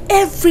do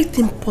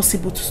everything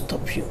possible to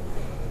stop you.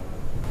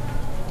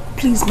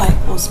 Please, my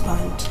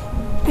husband,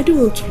 I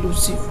don't want to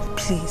lose you.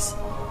 Please,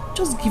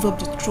 just give up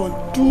the throne,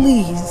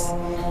 please.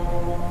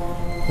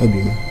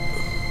 Obi,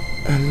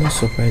 I'm not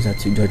surprised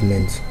at your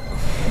judgment.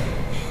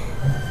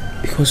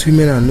 Because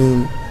women are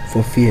known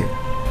for fear.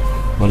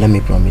 But let me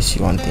promise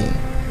you one thing.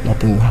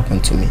 Nothing will happen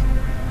to me.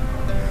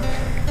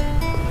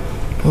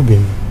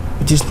 Obi,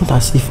 it is not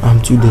as if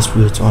I'm too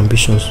desperate or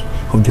ambitious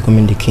of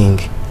becoming the king.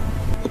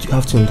 What you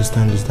have to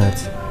understand is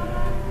that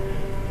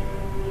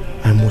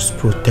I must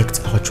protect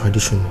our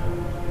tradition.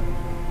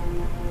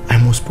 I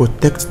must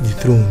protect the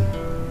throne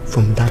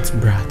from that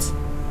brat.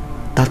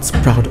 That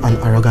proud and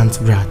arrogant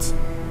brat,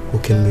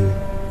 Okemiri.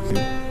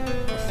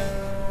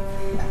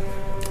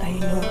 I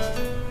know.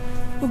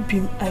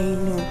 Obi, I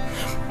know.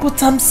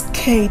 But I'm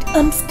scared.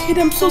 I'm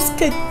so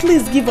scared.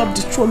 Please give up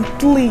the throne,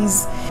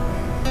 please.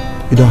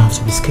 You don't have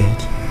to be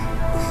scared.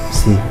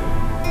 See,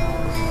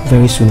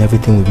 very soon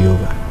everything will be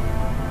over.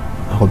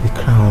 I will be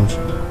crowned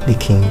the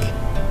king,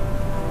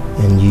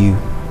 and you,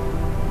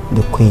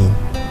 the queen,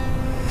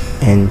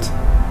 and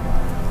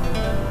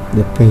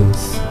the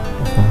prince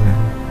of our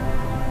land.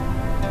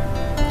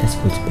 Let's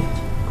go to bed.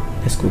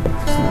 Let's go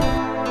back to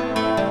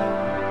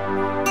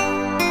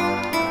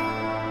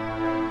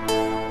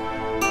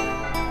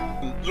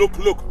sleep.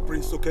 Look,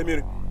 Prince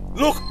Okemiri.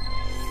 Look,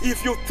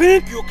 if you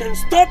think you can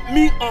stop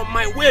me on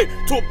my way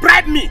to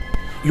bribe me,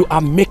 you are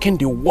making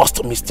the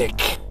worst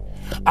mistake.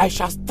 I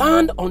shall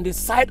stand on the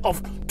side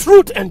of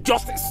truth and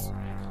justice.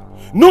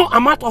 No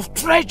amount of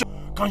treasure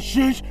can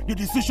change the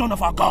decision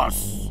of our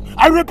gods.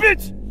 I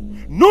repeat,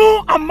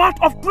 no amount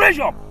of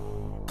treasure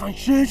can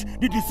change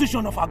the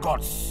decision of our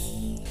gods.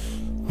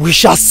 We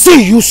shall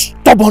see, you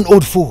stubborn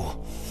old fool.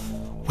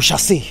 We shall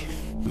see.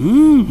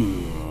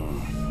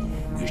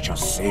 We shall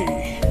see.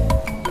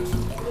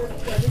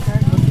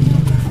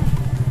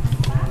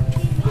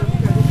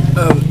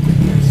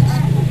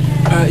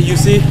 You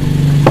see,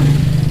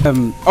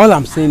 all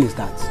I'm saying is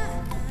that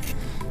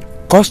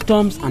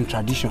customs and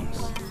traditions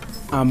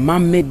are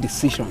man-made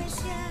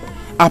decisions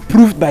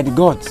approved by the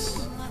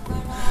gods.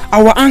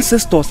 Our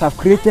ancestors have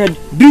created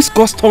these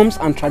customs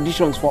and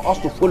traditions for us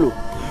to follow,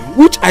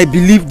 which I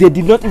believe they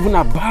did not even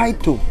abide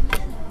to.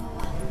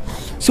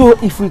 So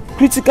if we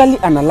critically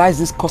analyze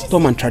this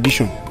custom and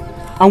tradition,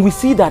 and we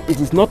see that it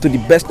is not to the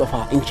best of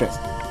our interest,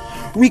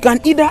 we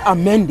can either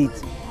amend it,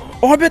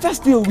 or better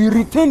still, we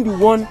retain the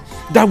one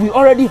that we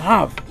already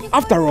have.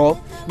 After all,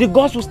 the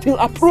gods will still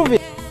approve it.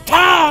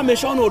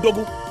 Meshono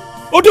Odogu!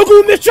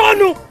 Odogu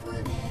Meshono!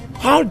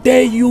 How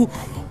dare you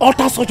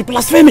utter such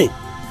blasphemy?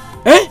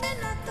 Eh?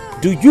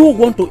 Do you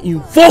want to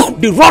invoke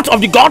the wrath of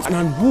the gods?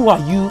 And who are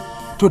you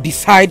to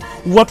decide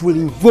what will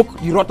invoke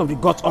the wrath of the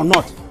gods or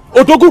not?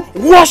 Odogu,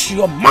 wash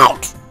your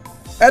mouth!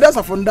 Elders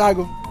of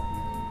Ndago,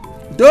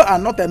 though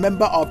I'm not a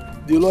member of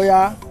the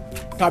royal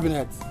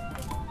cabinet,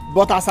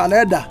 but as an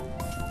elder,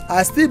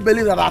 I still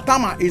believe that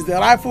Atama is the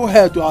rightful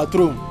heir to our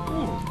throne.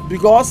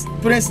 Because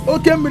Prince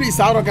Okemiri is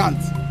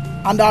arrogant,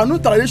 and our new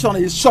tradition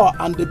is sure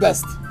and the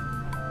best.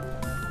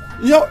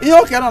 You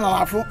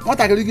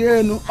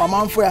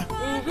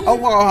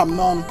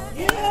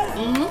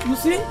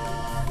see,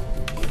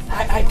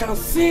 I can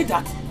say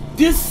that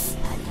this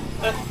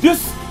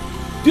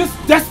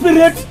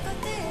desperate,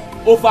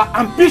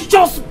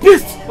 over-ambitious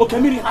beast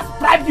Okemiri has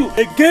bribed you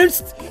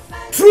against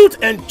truth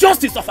and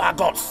justice of our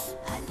gods.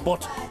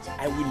 But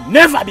I will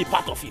never be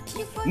part of it.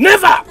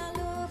 Never!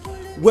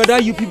 Whether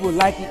you people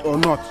like it or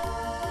not,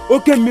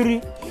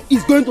 Okemiri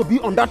is going to be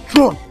on that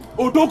throne.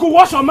 Odogu,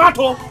 wash your mouth!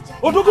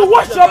 Odogu,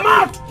 wash your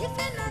mouth!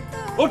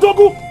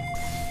 Odogu!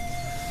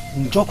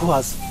 Njoku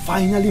has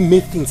finally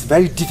made things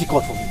very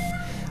difficult for me.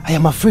 I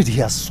am afraid he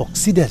has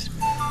succeeded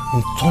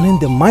in turning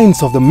the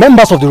minds of the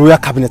members of the royal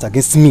cabinet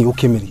against me,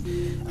 Okemiri.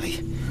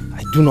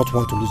 I do not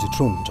want to lose the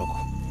throne, Njoku.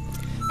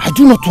 I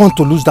do not want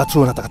to lose that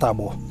throne at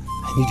Akatabo.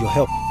 I need your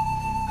help,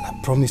 and I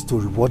promise to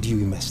reward you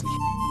immensely.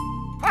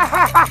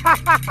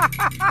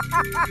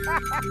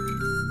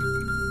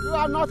 You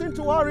have nothing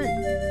to worry.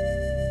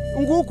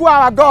 Nguku,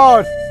 our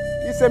God,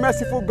 is a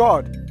merciful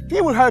God.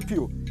 He will help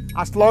you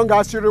as long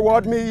as you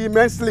reward me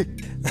immensely.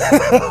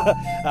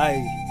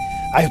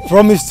 I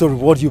promise to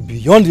reward you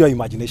beyond your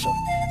imagination.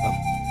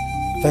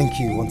 Thank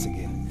you once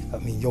again. I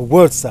mean, your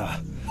words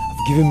have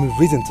given me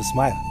reason to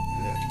smile.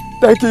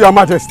 Thank you, Your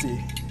Majesty.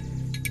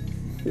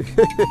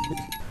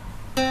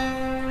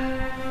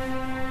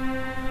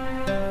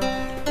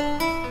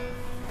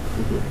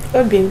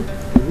 Obin,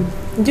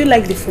 do you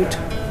like the food?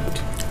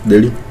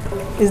 Deli?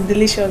 It's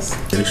delicious.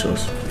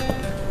 Delicious.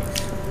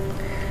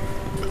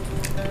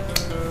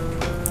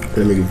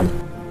 Let me give you.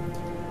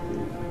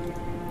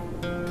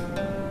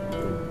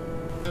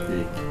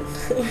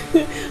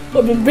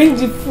 Bobby, bring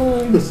the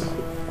food.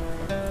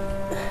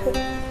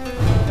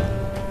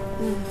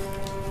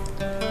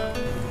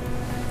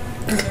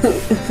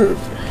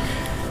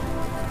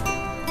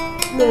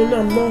 No,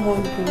 I'm not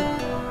hungry.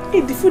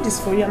 Hey, the food is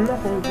for you. I'm not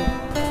hungry.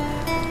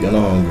 You're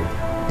not hungry.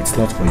 It's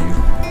not for you.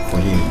 For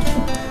him.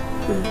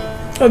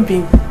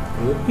 Bobby,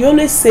 you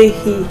always say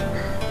he.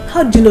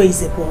 How do you know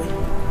he's a boy?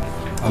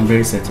 I'm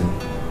very certain.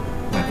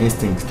 My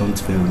instincts don't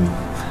fail me.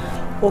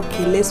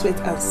 Okay, let's wait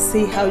and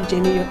see how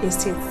genuine your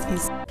instinct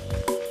is.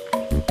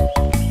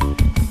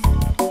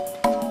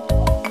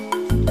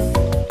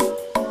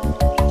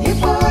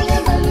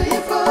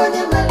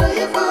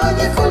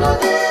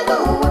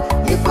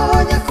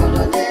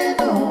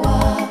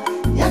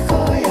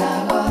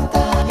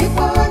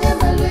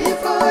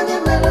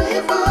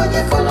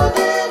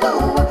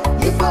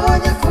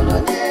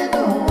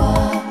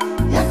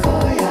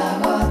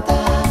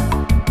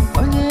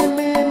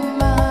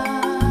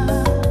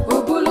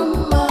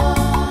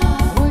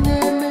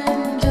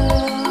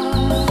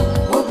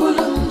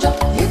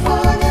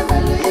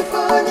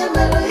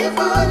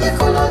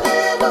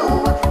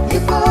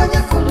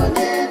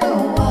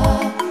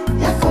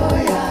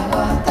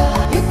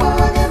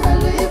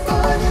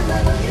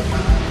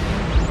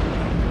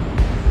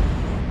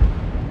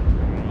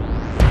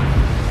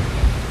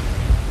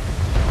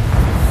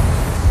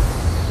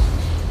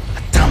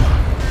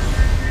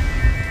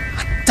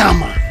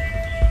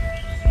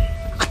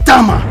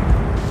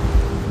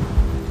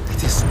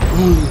 It is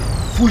only a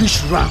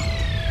foolish ram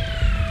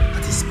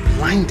that is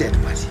blinded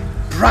by the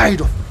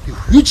pride of the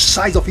huge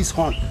size of his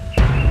horn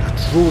that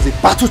throws a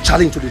battle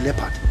challenge to the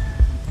leopard.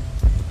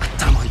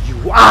 Atama,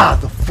 you are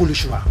the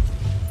foolish ram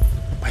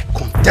by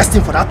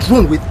contesting for that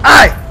throne with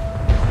I,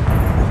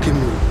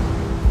 Okemiri,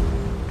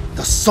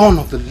 the son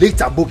of the late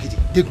Abogidi,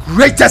 the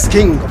greatest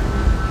king of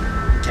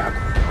Tiago.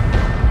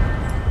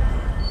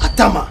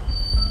 Atama!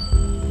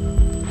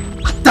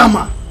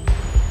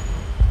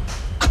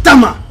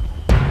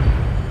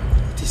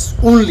 It is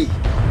only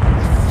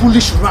a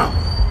foolish ram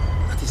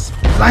that is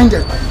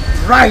blinded by the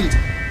pride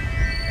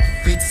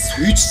of its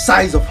huge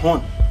size of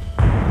horn.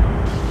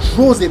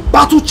 Throws a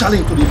battle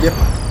challenge to the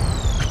leopard.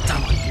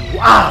 Atama, you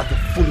are the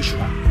foolish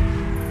ram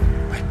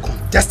by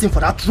contesting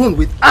for that throne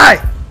with I,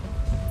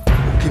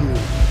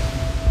 Okemiri,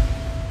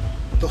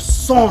 the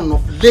son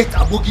of late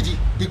Abogidi,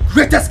 the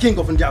greatest king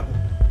of Ndiago.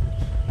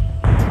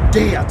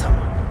 Today, Atama,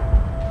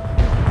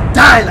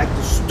 die like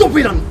the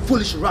stupid and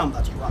foolish ram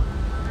that you are.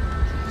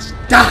 You must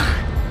die.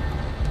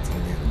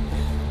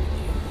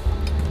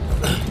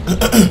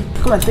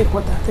 Come and take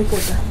water, take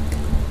water.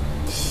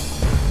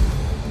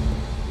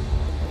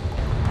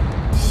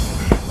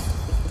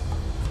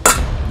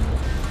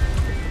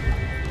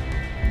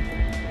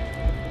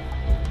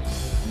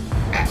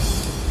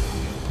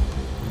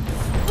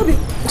 Bobby,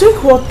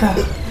 drink water.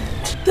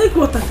 Take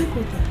water, take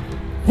water.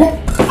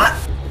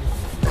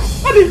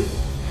 Bobby!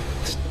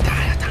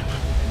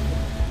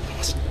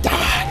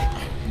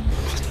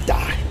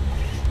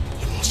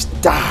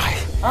 Die.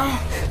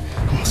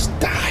 You must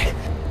die.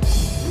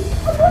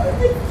 What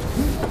is it?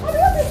 What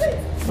is it?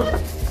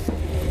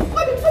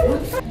 What is it? What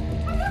is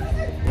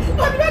it?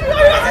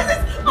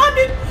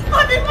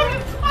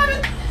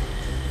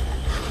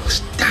 You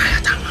must die,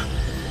 Atama.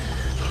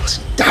 You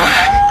must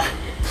die.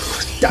 You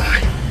must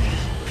die.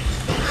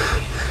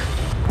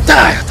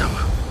 Die,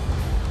 Atama.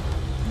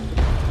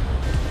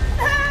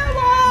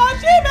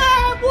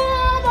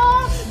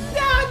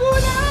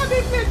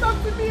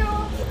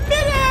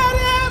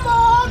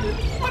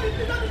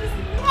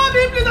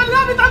 Please don't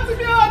let me talk to me.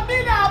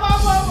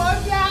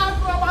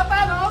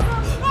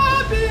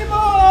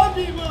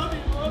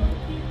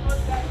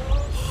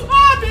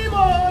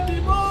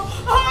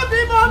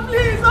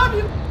 Please.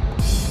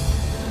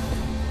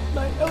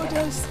 My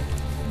elders,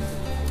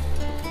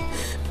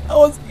 I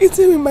was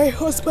eating with my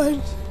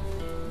husband.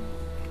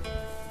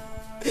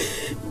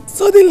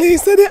 Suddenly he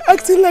started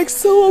acting like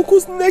someone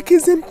whose neck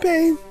is in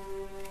pain.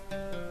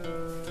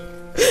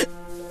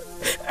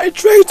 I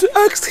tried to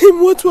ask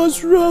him what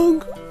was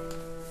wrong.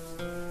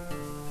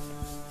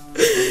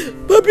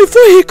 But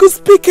before he could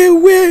speak a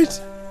word,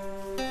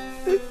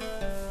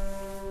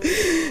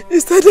 he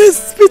started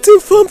spitting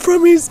foam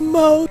from his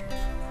mouth.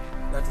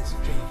 That is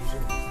strange,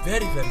 isn't it?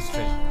 Very, very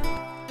strange.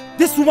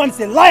 This woman is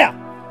a liar.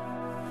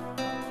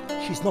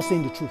 She's not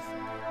saying the truth.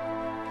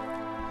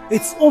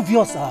 It's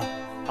obvious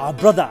our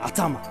brother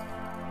Atama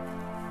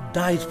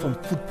died from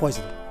food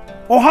poisoning.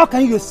 Or how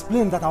can you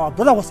explain that our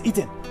brother was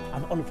eaten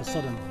and all of a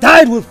sudden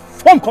died with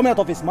foam coming out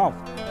of his mouth?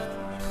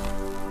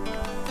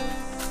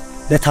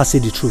 Let her say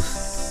the truth.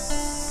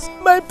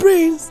 My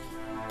prince,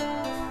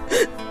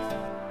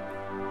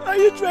 are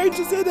you trying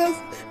to say that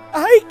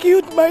I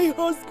killed my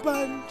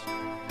husband?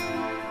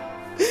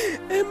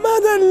 A man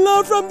I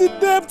love from the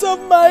depth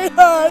of my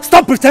heart.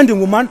 Stop pretending,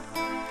 woman.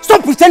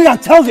 Stop pretending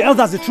and tell the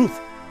elders the truth.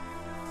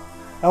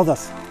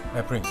 Elders.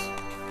 My prince.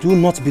 Do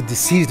not be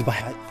deceived by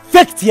her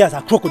fake tears,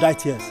 her crocodile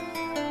tears.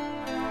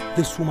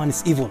 This woman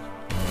is evil.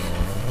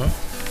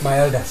 My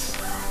elders.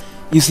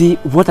 You see,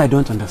 what I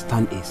don't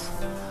understand is,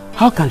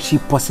 How can she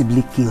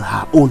possibly kill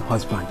her own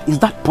husband? Is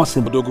that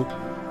possible? Odogu,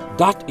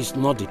 that is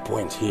not the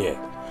point here.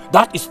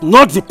 That is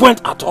not the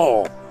point at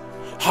all.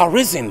 Her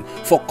reason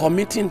for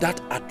committing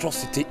that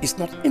atrocity is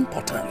not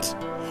important.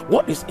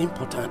 What is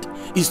important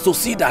is to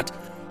see that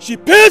she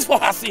pays for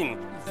her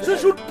sin. She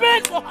should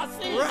pay for her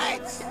sin.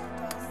 Right.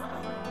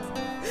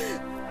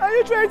 Are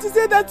you trying to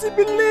say that you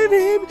believe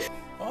him?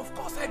 Of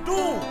course I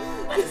do.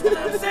 That's what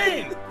I'm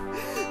saying.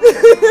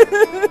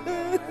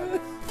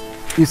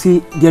 You see,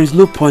 there is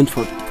no point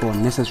for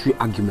unnecessary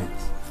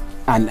arguments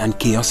and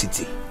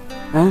chaosity.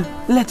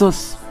 Let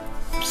us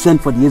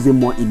send for the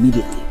Ezemo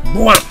immediately.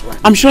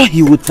 I'm sure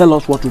he will tell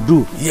us what to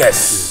do.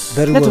 Yes.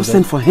 Let us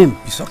send for him.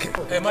 It's okay.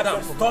 Hey,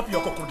 madam, stop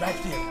your crocodile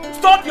tears.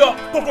 Stop your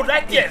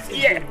crocodile tears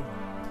here.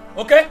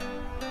 Okay?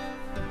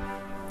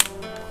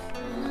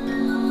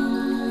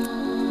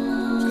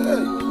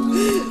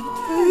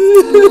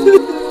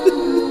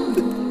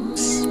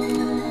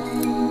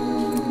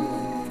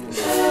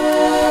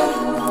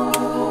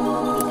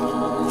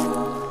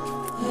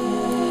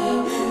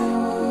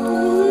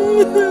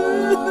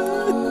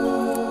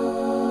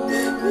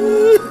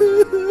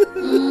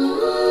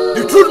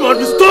 The truth must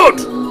be stood,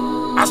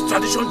 as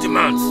tradition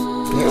demands.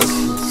 Yes.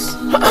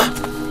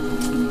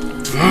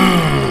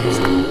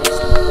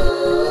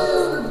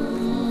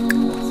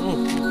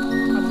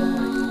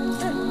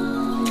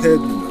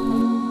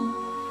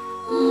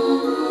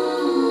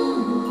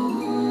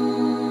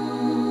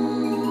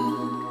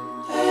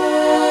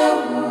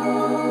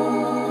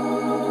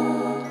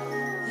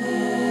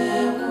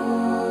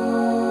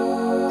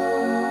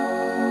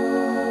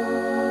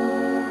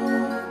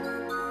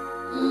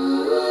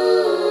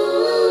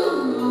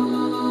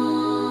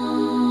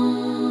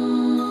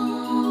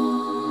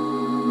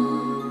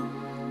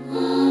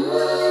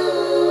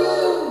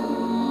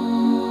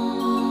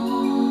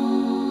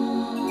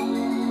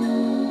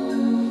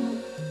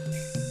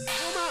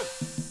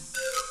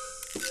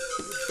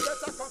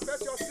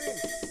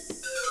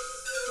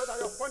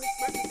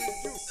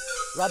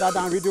 Rather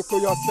than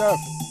ridicule yourself,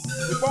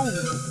 the phone and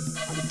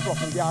the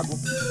prop in the ago.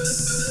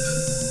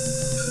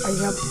 I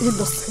am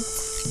innocent.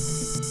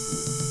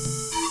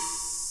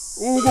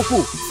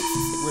 Unguku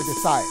will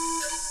decide.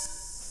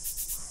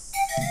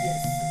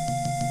 Yes.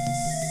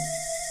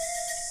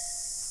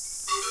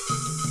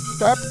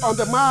 Step on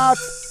the mat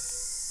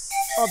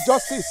of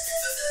justice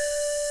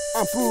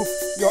and prove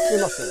your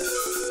innocence.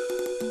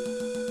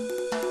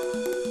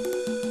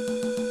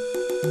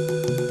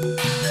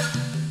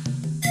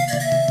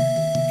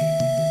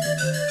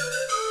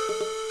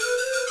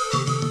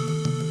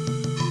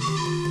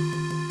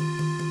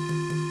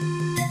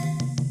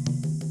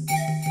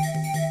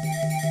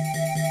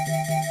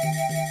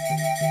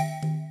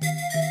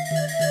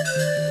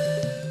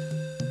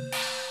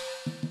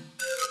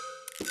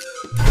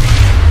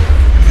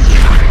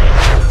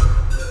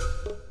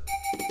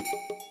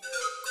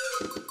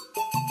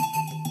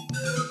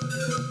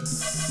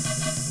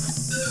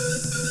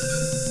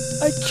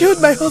 I killed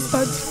my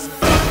husband.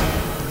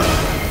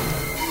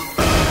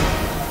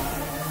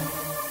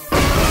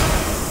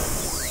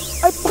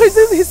 I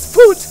poisoned his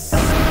food.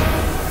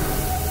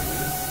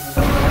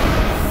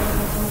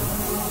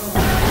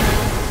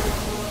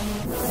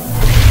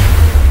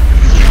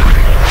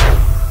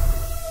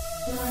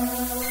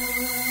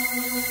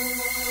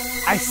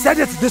 I said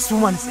it, this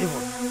woman is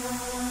evil.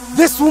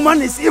 This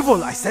woman is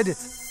evil, I said it.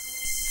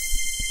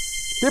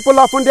 People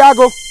of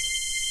Fundiago,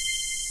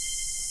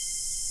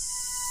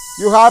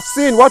 you have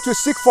seen what you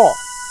seek for.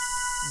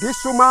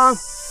 This woman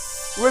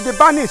will be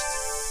banished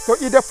to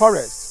Ide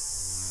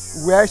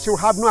Forest, where she will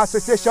have no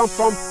association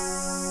from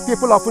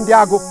people of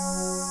Fundiago.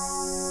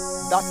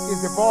 That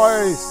is the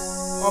voice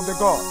of the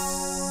gods.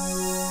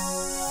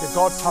 The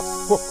gods have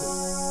spoken.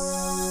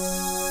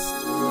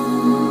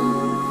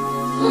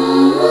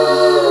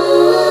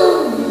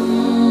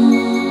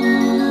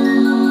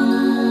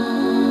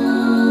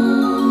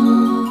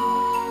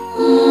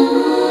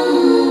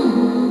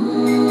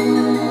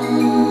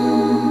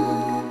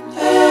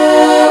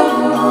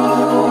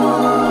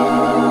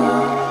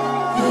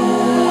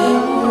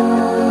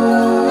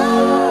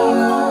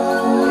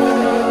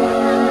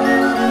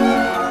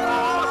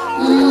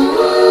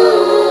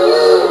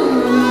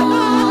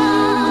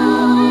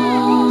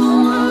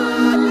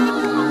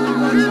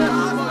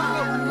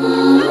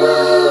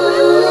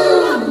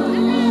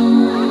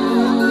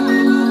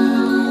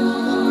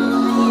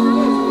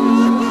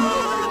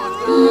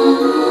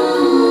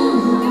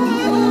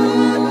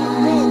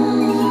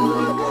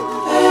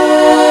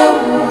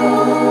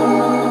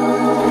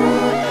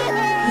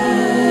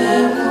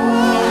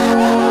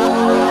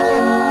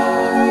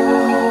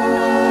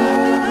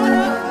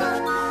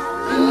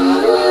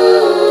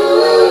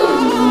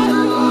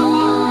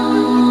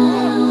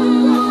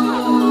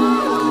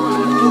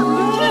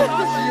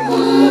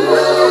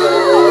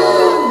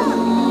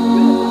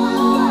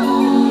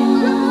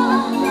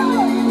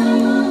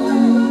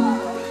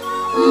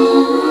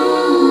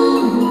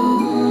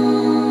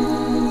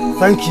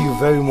 Thank you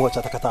very much,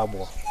 Atakata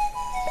Abo.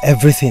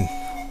 Everything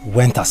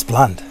went as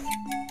planned.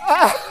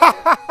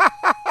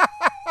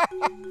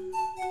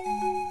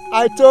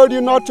 I told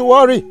you not to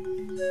worry.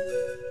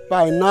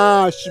 By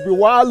now, she'll be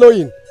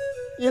wallowing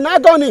in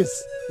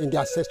agonies in the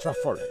ancestral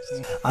forest.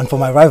 And for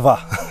my rival,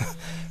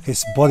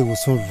 his body will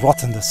soon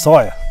rot in the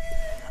soil.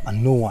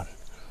 And no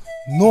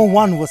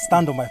one will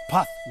stand on my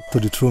path to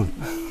the throne.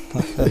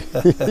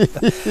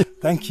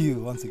 Thank you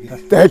once again.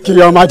 Thank you,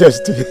 Your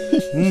Majesty.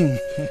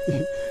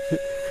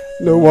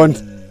 No one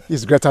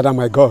is greater than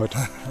my God.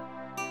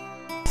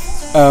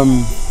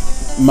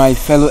 My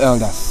fellow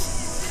elders,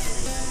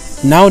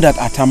 now that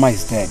Atama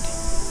is dead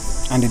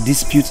and the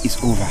dispute is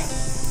over,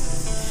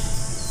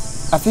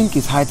 I think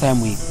it's high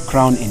time we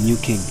crown a new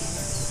king,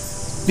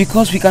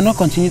 because we cannot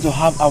continue to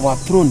have our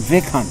throne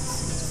vacant.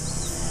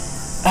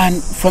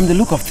 And from the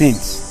look of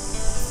things,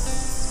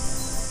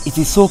 it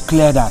is so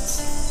clear that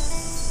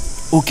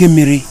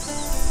Okemiri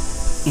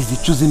is the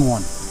chosen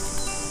one.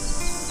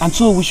 And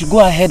so we should go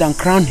ahead and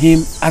crown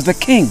him as the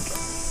king.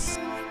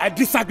 I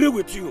disagree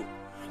with you.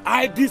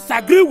 I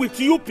disagree with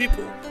you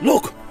people.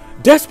 Look,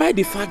 despite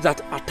the fact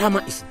that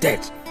Atama is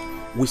dead,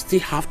 we still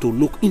have to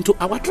look into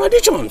our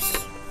traditions.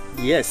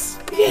 Yes.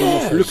 Yes. We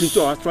must look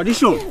into our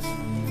traditions.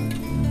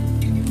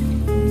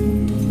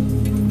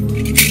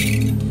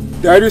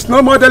 There is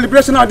no more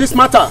deliberation on this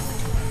matter.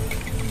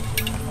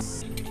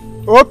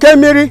 Okay,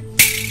 Miri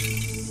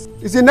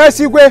is the next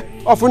Igwe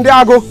of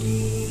Ndiago.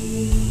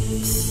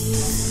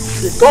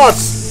 The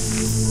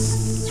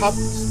gods have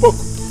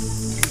spoken.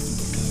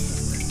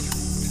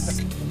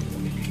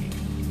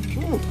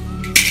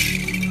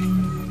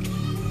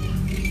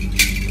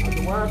 And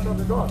the words of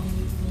the gods.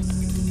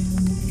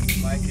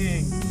 My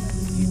king,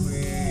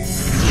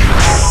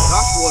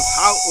 that was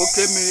how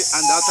Okemiri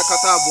and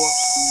Atakatabo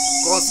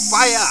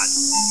conspired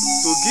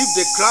to give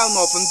the crown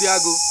of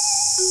Ndiago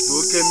to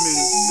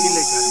Okemiri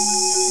illegally.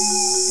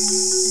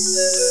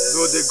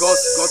 Though the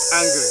gods got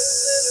angry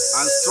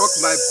and struck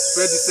my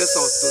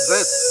predecessors to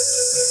death,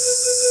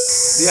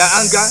 their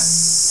anger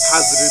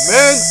has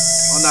remained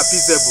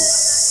unappeasable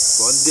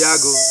for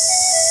Ndiago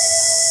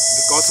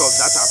because of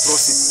that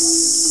atrocity.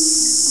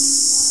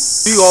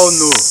 We all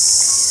know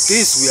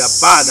things were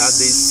bad at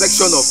the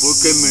section of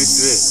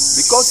Okemiri's reign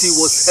because he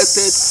was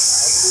hated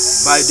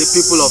by the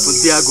people of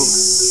Ndiago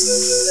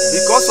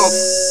because of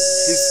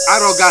his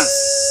arrogance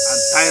and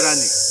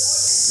tyranny.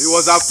 He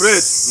was afraid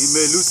he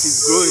may lose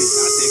his glory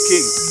as a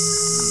king.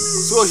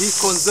 So he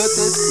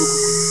consulted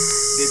Okuku,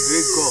 the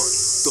great god,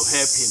 to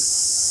help him.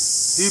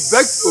 He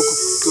begged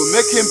Okuku to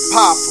make him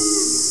powerful.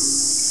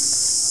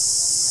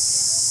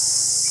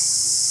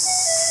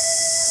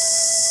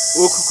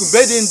 Okuku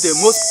made him the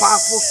most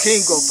powerful king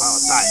of our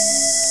time.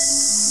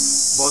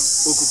 But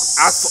Okuku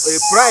asked for a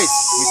price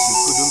which he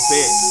couldn't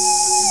pay.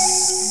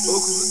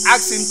 Okuku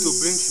asked him to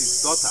bring his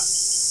daughter,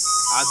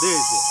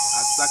 Adaeze,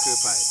 as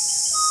sacrifice,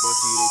 but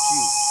he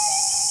refused.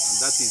 And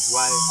that is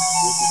why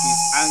Okuku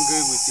is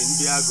angry with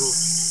Ndiago.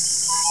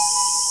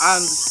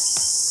 And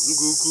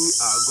Nguku,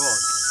 our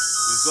god,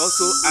 is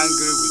also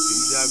angry with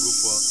Ndiago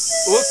for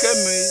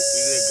Okemiri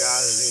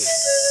illegal raid.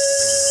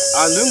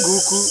 And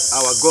Nguku,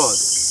 our god,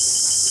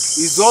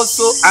 is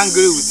also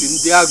angry with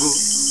Ndiago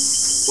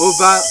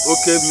over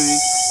Okemiri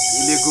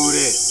illegal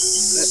raid.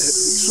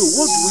 So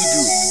what do we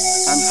do?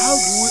 And how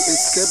do we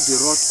escape the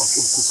wrath of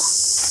Okuku?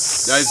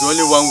 There is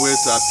only one way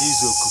to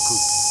appease Okuku.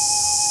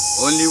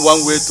 Only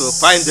one way to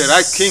find the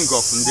right king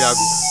of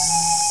Ndiago.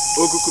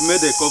 Okuku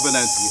made a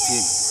covenant with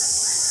him.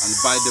 And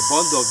by the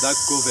bond of that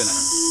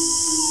covenant,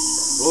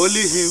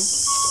 only him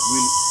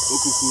will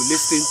Okuku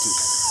listen to.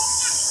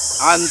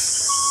 And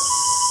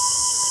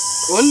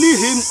only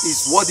him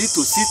is worthy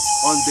to sit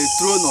on the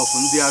throne of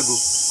Ndiago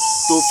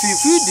to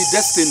fulfill the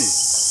destiny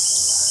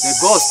the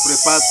gods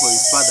prepared for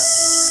his father.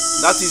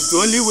 That is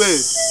the only way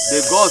the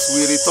gods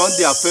will return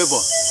their favor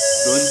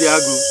to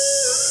Ndiago,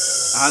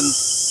 and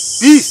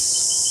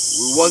peace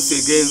will once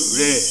again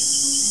reign.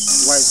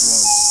 Wise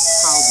one,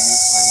 how do we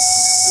find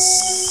him?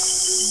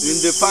 In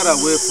the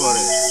faraway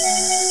forest,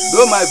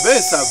 though my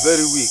veins are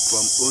very weak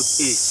from old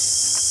age,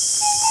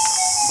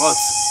 but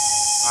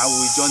I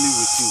will journey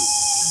with you.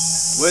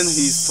 When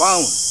he is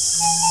found,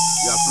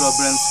 your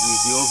problems will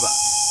be over.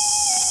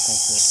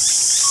 Thank you.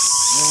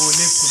 We will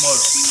leave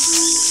tomorrow.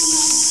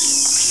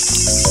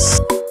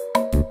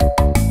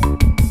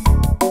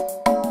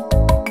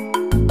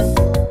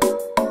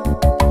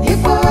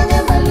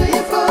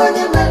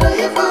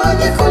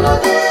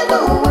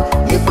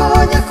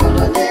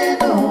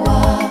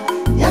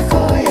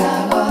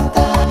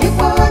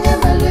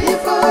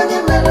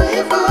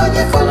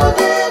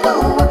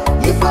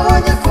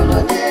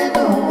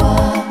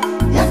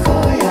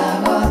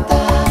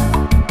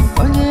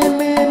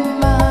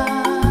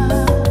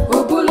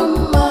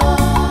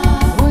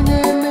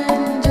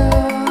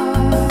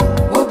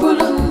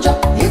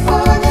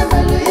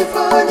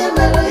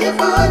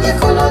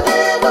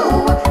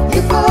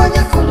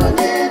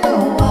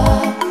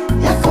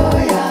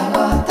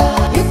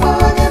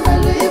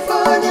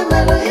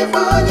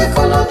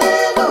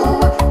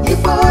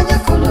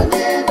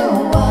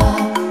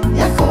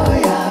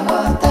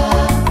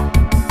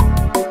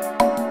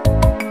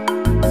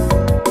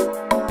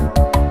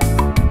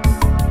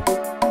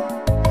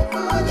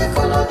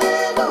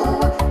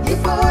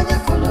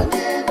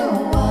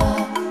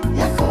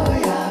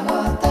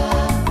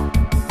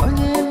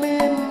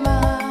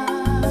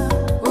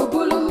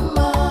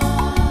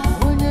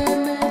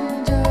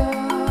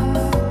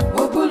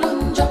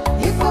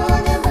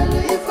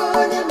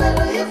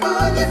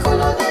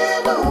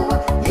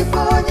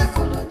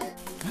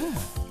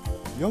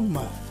 Young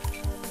man,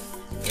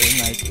 very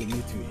nice to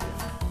meet you here.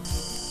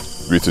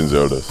 Greetings,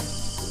 elders.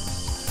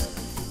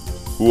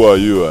 Who are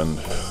you and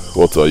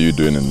what are you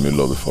doing in the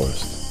middle of the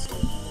forest?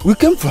 We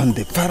came from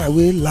the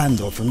faraway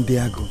land of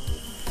Ndiago,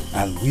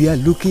 and we are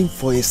looking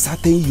for a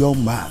certain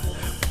young man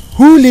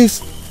who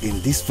lives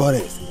in this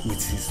forest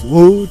with his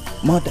old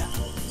mother.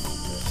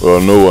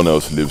 Well, no one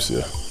else lives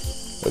here,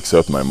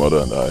 except my mother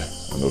and I,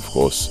 and of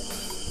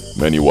course,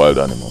 many wild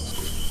animals.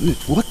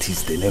 What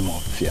is the name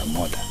of your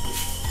mother?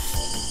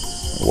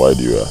 Why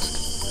do you ask?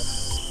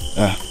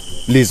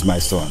 Please, my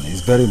son, it's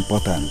very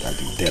important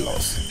that you tell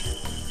us.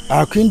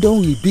 Our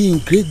kingdom will be in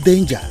great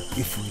danger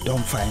if we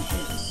don't find him.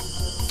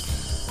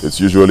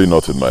 It's usually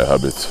not in my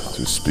habit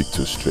to speak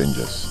to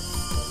strangers.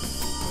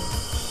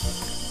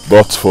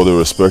 But for the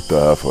respect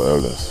I have for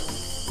elders,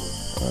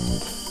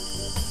 and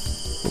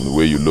from the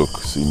way you look,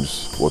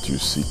 seems what you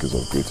seek is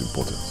of great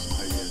importance.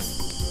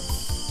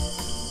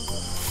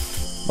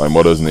 My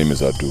mother's name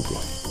is Adugo.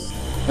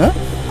 Huh?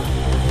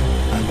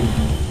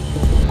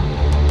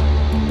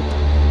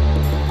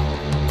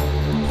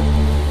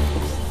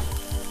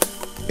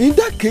 In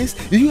that case,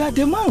 you are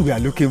the man we are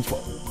looking for.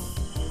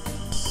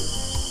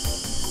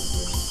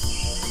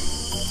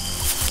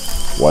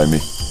 Why me?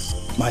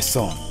 My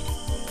son,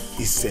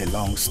 it's a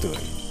long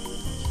story.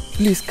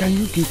 Please, can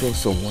you give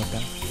us some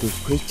water to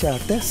quench our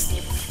thirst?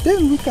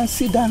 Then we can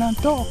sit down and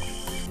talk.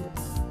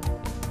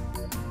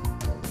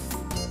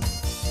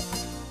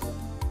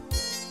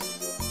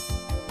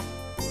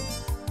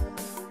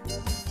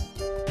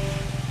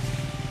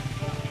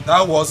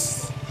 That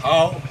was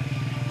how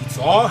it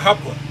all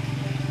happened.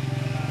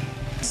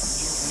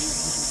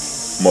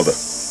 Mother,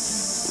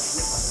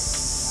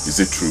 is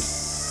it true?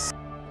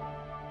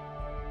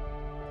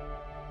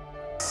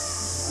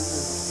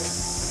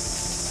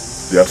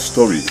 Their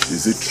story,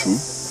 is it true?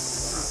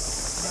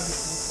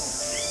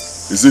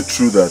 Is it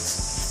true that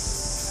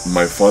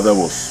my father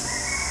was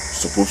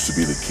supposed to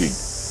be the king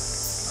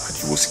and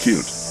he was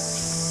killed?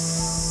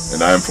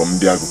 And I am from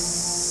Ndiago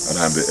and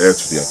I am the heir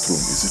to their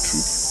throne, is it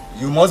true?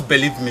 You must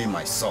believe me,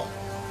 my son.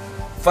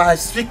 For I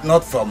speak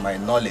not from my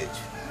knowledge,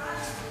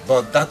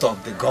 but that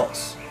of the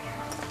gods.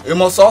 You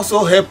must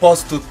also help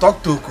us to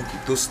talk to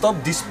Okuku to stop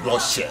this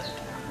bloodshed.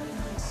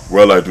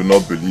 Well, I do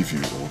not believe you,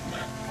 old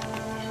man.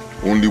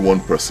 Only one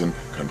person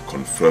can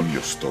confirm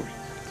your story.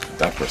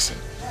 That person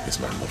is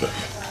my mother.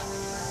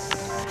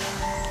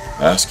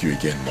 I ask you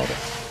again, mother.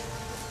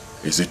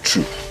 Is it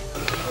true?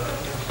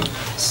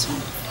 Son,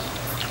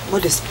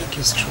 what they speak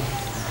is true.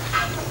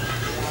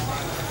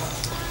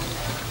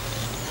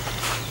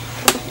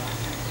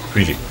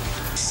 Really?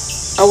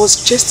 I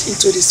was just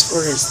into this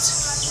forest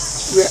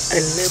where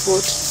I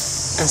labored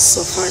and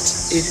suffered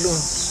alone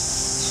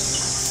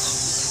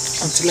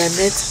until I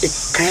met a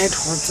kind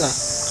hunter,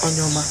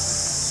 Onyoma,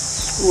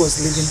 who was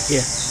living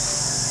here.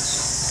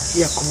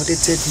 He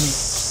accommodated me,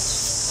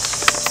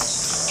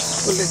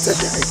 who later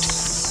died.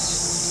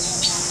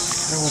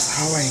 That was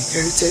how I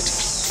inherited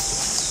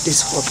this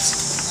hut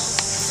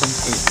from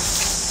him.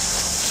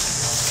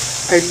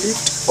 I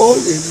lived all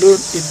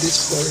alone in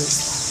this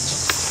forest.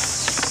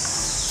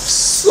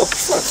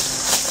 Suffered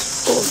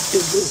all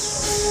alone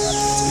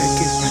till I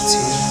gave back to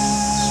you.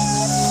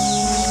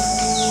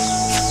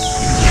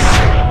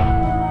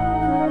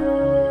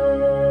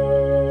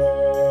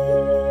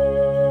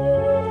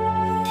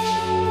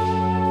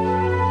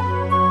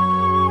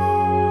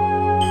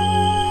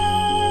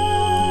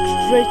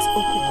 Great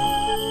Okuku,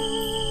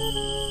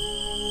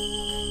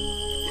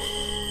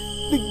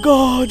 the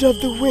god of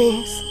the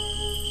winds.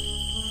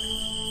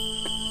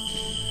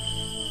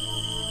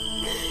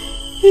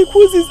 He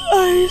closed his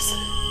eyes,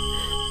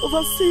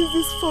 oversees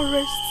this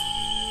forest.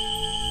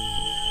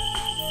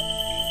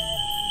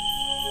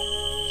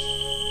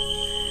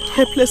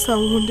 Helpless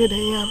and wounded I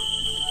am.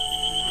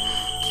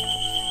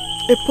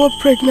 A poor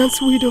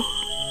pregnant widow.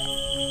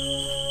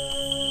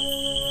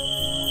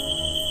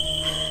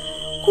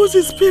 Whose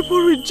his people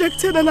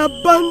rejected and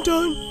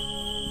abandoned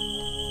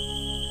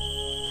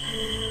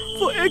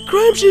for a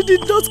crime she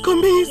did not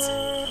commit.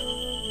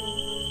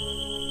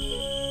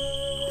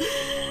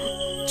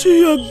 To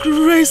your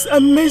grace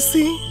and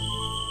mercy,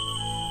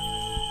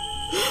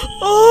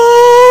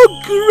 oh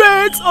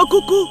great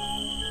Okuku,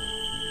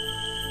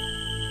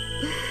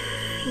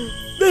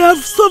 they have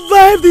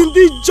survived in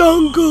the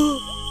jungle,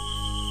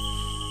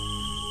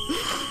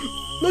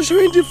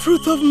 nurturing the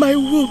fruit of my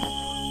womb.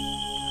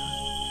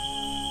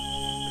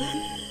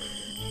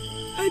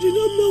 I do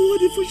not know what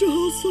the future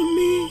holds for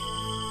me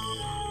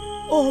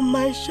or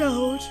my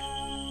child.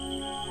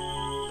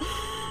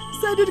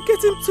 So I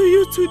dedicate him to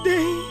you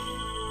today.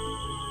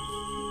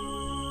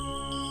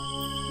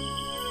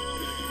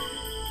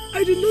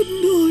 I do not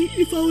know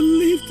if I will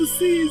live to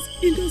see his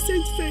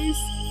innocent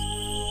face.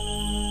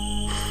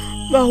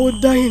 I will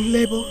die in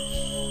labor.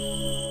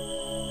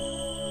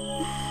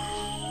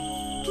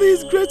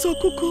 Please, great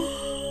Okuku,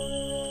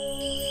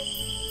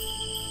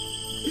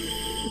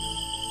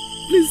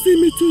 please send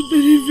me to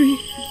delivery.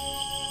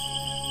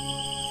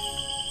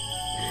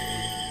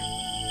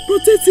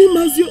 Protect him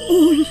as your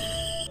own.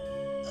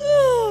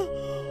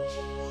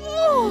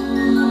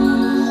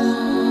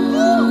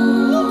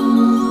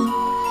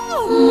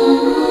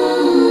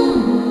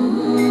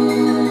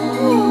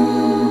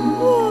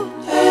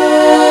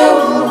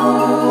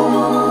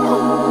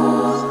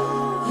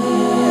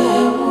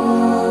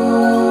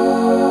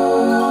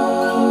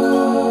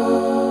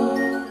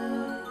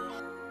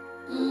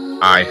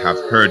 I have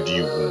heard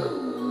you,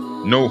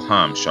 woman. No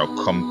harm shall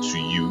come to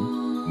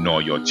you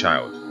nor your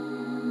child.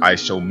 I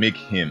shall make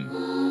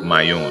him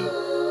my own.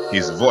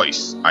 His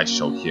voice I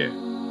shall hear,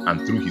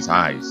 and through his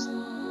eyes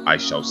I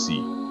shall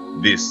see.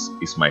 This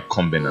is my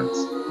covenant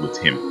with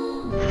him.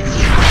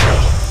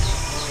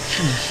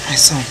 My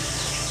son,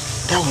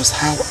 that was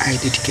how I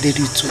dedicated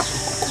you to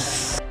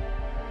Okuku.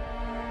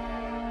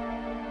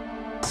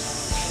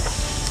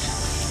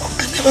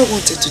 I never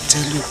wanted to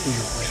tell you who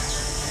you were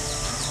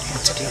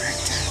until the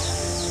right time.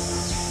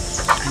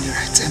 And the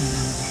right time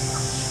now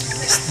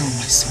is now,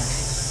 my son.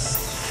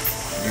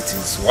 It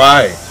is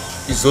why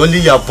it's only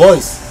your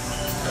voice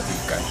that you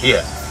can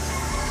hear.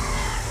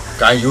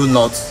 Can you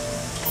not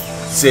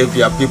save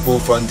your people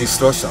from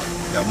destruction,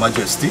 Your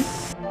Majesty?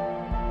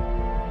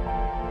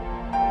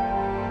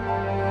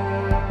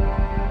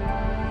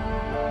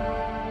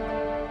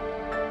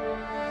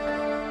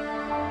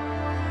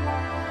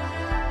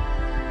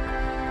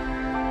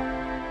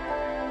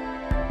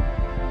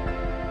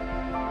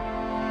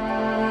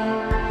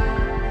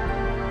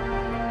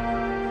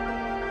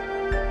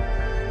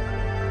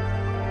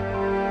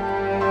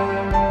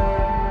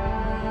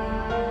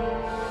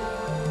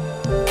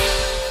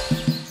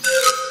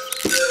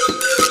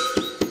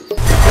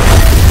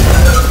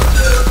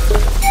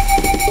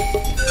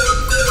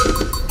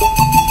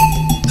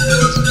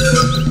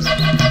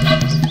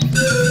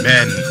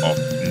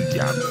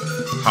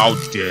 How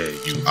dare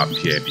you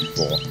appear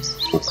before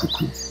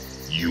Okuku?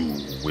 You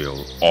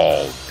will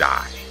all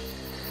die.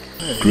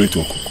 Great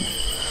Okuku.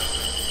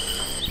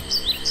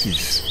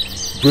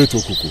 Please. Great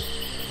Okuku.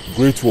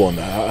 Great one,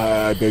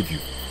 I beg you.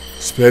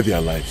 Spare their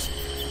lives.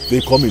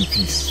 They come in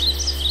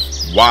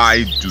peace.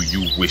 Why do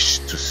you wish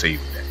to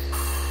save them?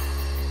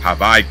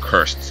 Have I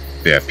cursed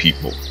their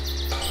people?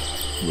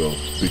 Well,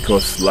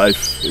 because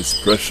life is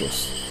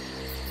precious.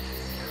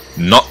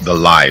 Not the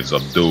lives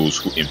of those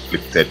who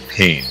inflicted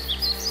pain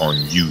on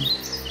you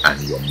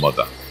and your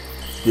mother.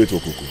 Great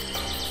Okuku,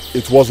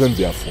 it wasn't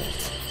their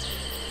fault.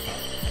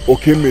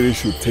 Okemiri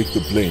should take the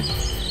blame.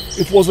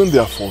 It wasn't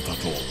their fault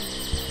at all.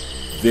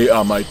 They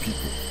are my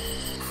people.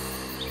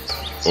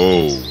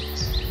 Oh,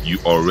 you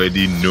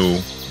already know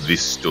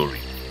this story.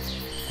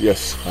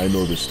 Yes, I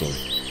know this story.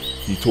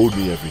 He told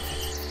me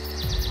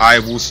everything. I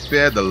will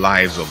spare the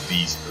lives of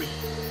these three,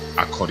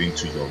 according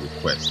to your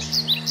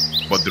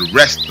request. But the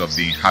rest of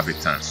the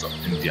inhabitants of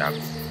Indiago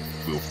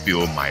will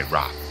feel my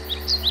wrath.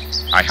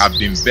 I have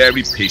been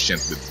very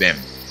patient with them,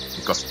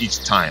 because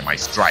each time I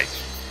strike,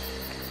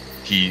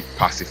 he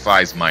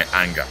pacifies my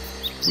anger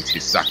with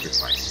his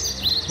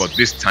sacrifice. But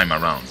this time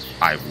around,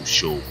 I will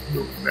show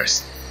no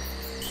mercy.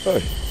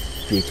 Hey,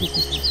 Great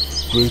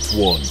Okuku,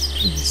 Great One,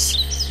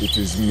 please. It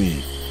is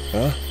me.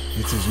 Huh?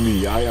 It is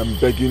me. I am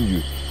begging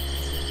you.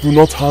 Do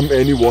not harm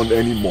anyone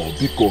anymore,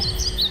 Biko.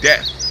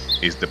 Death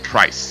is the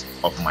price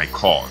of my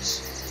cause.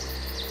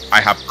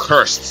 I have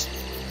cursed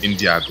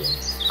Indiago,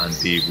 and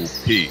they will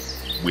pay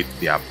with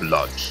their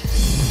blood.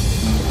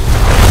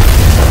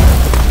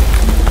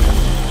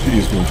 He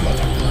is going to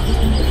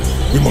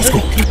attack. We must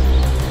go.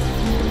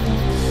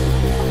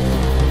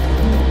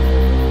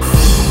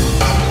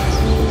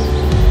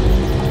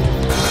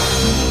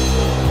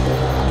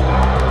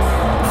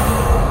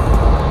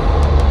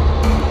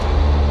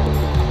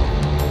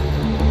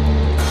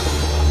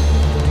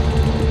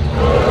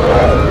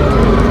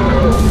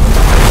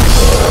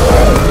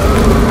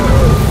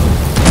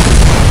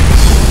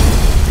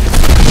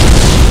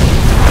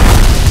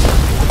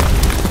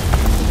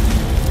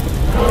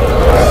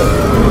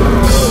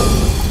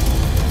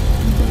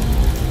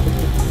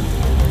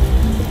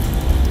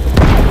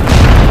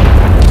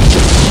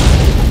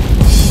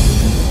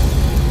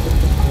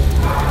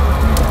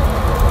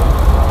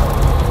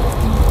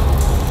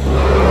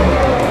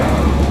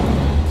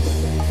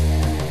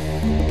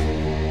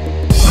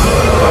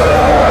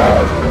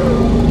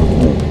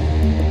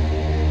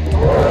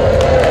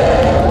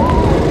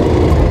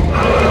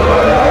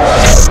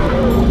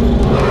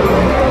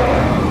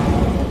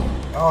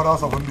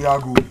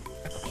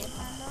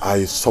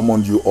 I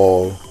summoned you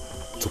all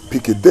to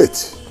pick a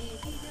date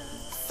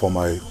for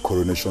my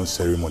coronation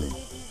ceremony.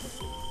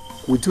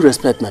 With due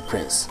respect, my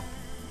prince,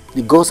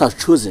 the gods have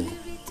chosen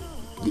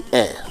the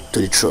heir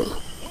to the throne.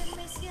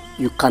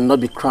 You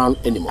cannot be crowned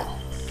anymore.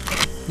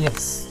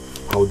 Yes.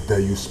 How dare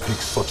you speak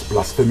such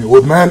blasphemy,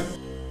 old man?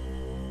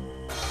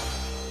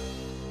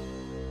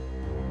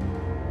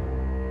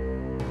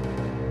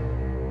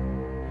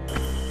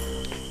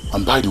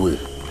 And by the way,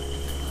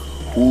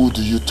 who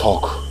do you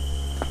talk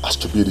as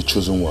to be the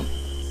chosen one?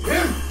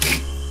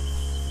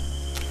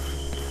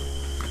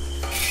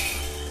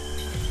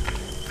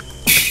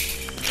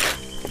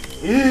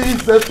 He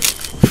is the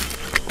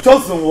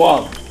chosen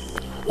one.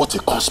 What a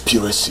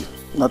conspiracy.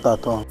 Not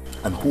at all.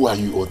 And who are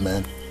you, old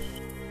man?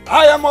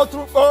 I am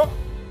Otruko,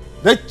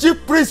 the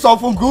chief priest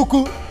of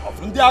Nguku of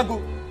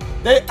Ndiago,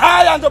 the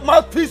eye and the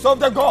mouthpiece of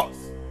the gods.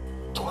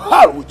 To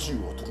hell with you,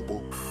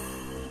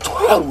 Otruko. To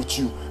hell with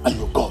you and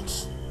your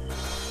gods.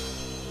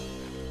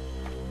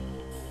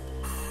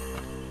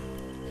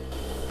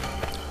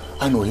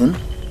 I know him.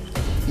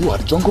 You are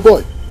the jungle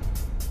boy.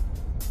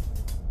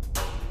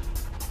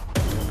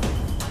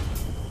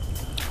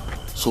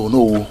 So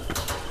no,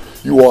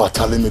 you all are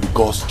telling me the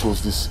gods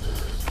chose this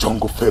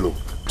jungle fellow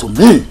to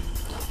me,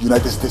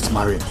 United States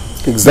Marine.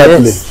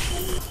 Exactly.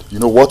 Yes. You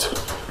know what?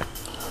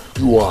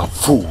 You are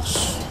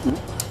fools.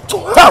 To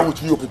hell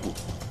with you people.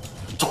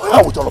 To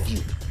hell with all of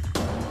you.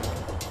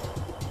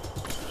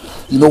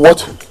 You know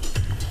what?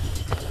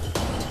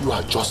 You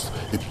are just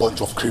a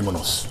bunch of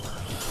criminals,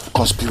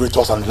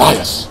 conspirators and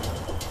liars.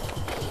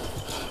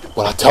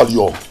 But I tell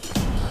you all,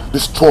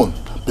 this throne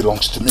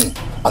belongs to me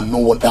and no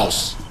one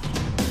else.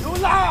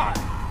 You lie!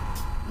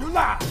 You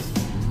lie!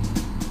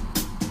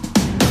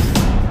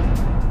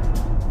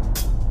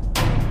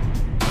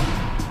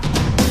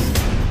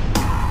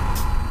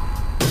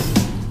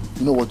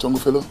 You know what, jungle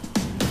fellow?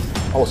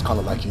 I was kind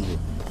of liking you,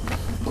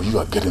 but you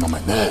are getting on my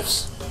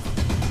nerves.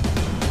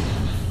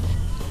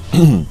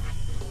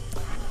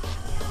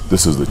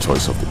 This is the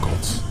choice of the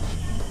gods,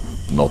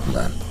 not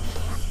man.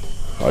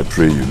 I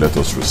pray you let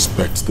us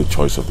respect the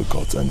choice of the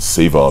gods and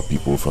save our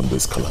people from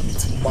this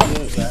calamity.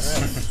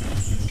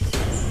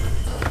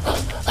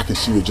 I can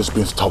see you're just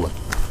being stubborn,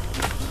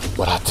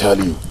 but I tell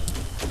you,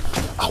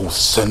 I will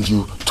send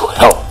you to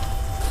hell.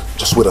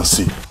 Just wait and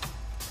see.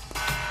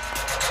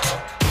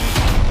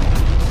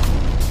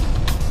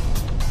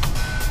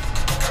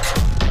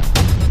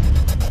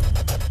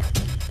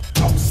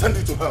 I will send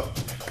you to hell.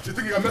 You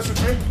think you can mess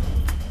with me?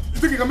 You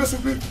think you can mess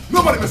with me?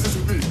 Nobody messes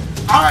with me.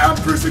 I am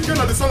Prince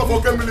Ikenna, the son of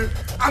Okemili,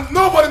 and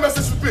nobody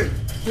messes with me.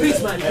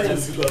 Please, man,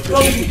 please.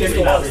 Don't get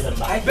me out.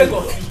 I beg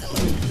of you.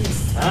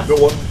 Please. Huh? You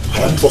know what? I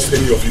don't trust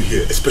any of you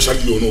here,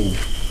 especially you know.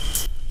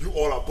 You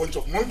all are a bunch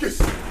of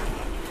monkeys.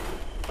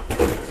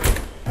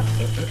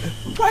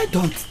 Why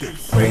don't they,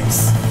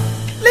 friends?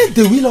 Let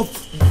the will of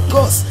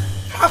God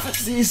have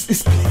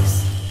its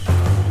place.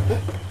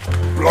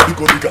 Bloody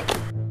Godiga.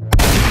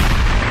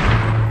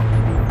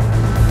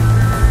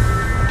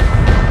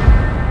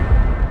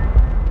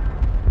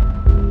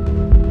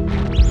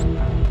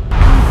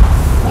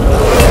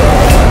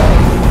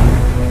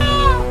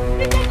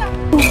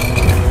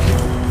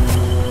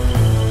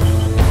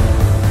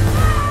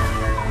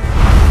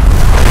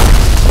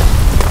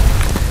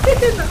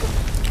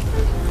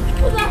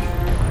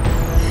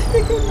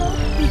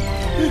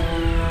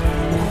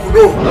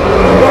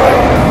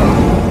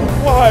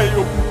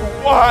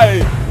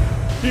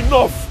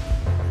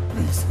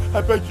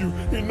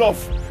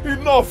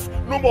 Enough!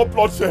 No more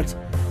bloodshed.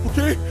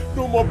 Okay?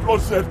 No more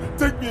bloodshed.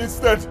 Take me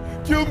instead.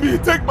 Kill me.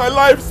 Take my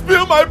life.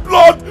 Spill my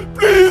blood.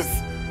 Please!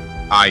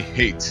 I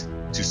hate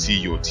to see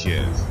your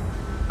tears,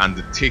 and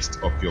the taste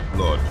of your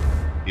blood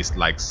is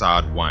like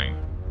soured wine,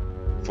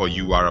 for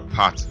you are a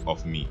part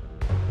of me.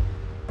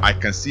 I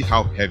can see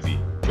how heavy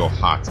your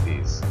heart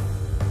is,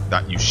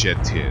 that you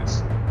shed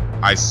tears.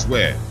 I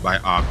swear by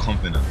our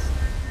covenant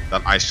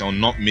that I shall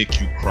not make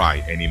you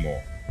cry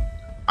anymore.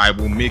 I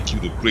will make you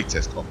the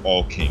greatest of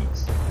all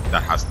kings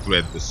that has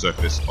thread the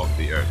surface of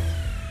the earth,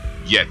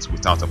 yet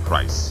without a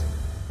price.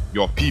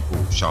 Your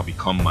people shall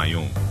become my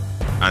own,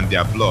 and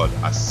their blood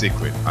as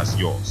sacred as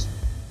yours,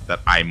 that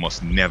I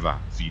must never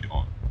feed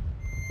on.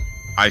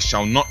 I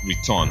shall not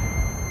return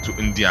to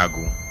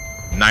Ndiago,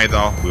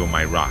 neither will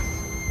my wrath.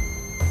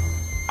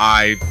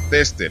 I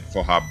thirsted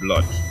for her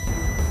blood,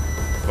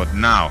 but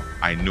now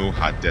I know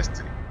her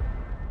destiny.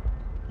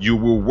 You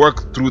will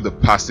work through the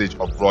passage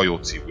of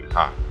royalty with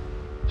her,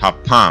 her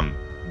palm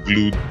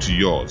glued to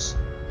yours,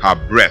 her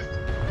breath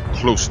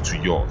close to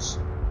yours,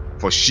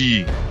 for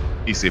she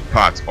is a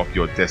part of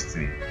your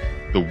destiny,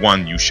 the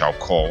one you shall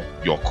call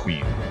your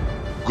queen.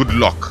 Good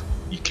luck,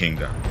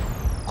 Ikenga.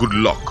 Good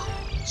luck,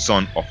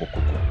 son of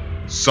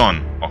Okoko,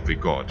 son of a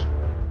god.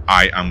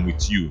 I am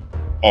with you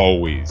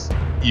always,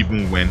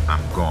 even when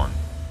I'm gone.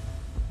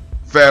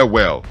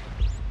 Farewell,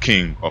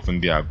 king of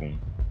Ndiagun.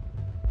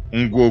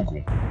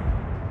 Ngogu,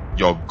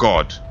 your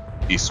god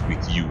is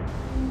with you.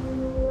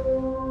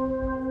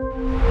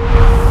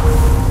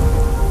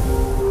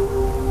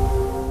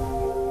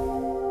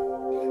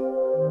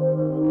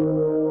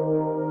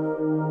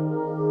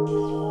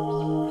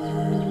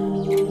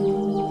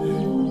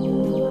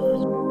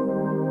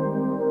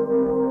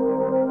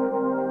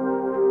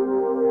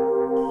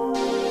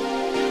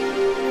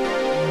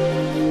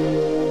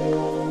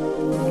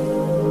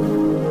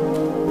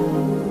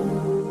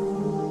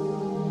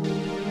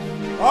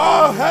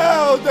 All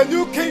hail the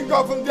new king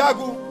of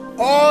Ndiagu.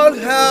 All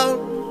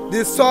hail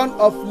the son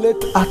of late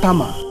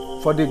Atama,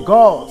 for the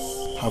gods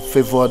have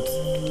favored.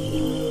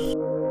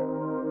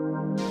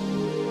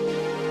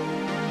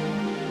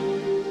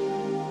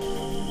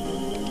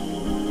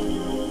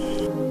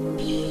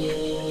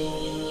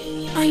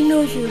 I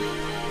know you.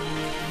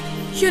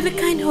 You're the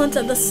kind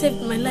hunter that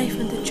saved my life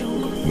in the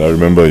jungle. And I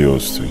remember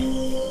yours too.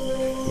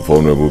 The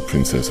vulnerable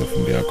princess of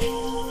Ndiago.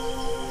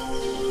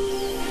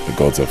 The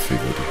gods have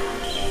favored you.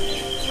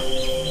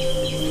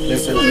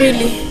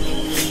 Really?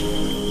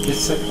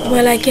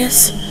 Well, I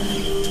guess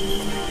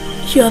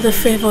you're the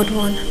favored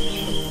one.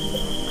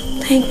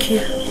 Thank you.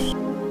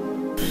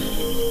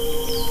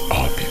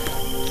 Our people.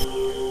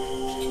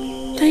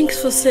 Thanks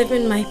for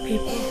saving my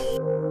people.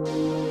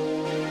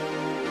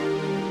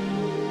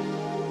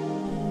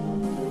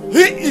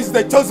 He is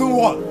is the chosen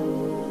one,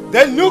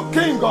 the new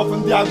king of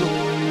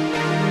Ndiago.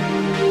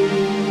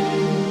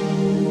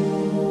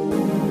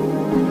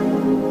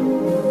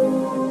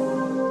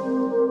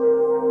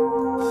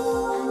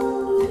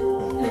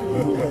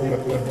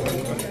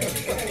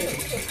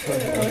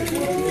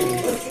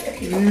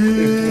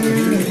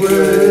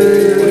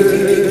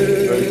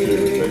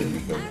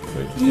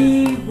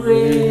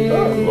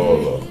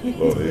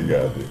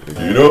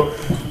 You know,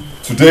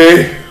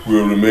 today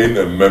will remain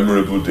a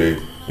memorable day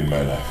in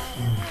my life.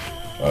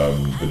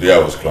 The day I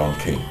was crowned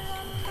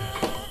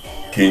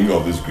king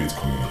of this great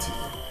community.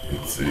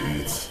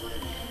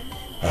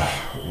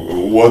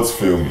 Words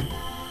fail me.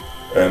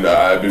 And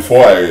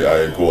before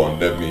I go on,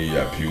 let me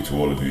appeal to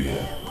all of you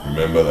here.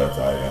 Remember that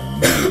I am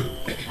new.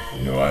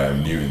 You know, I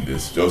am new in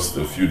this. Just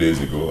a few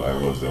days ago, I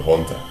was the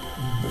hunter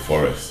in the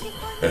forest.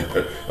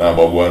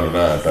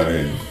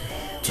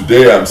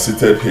 Today I'm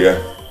seated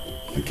here,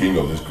 the king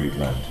of this great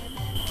land.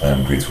 I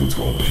am grateful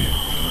to all of you.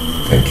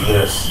 Thank you.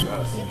 Yes.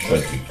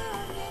 Thank you.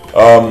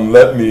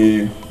 Let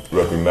me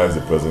recognize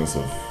the presence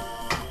of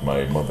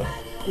my mother.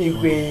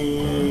 Thank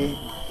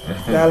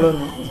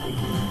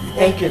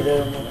you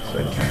very much.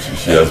 Thank you.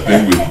 She has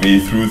been with me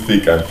through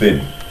thick and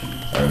thin.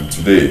 And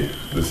today,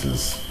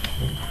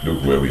 look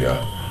where we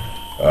are.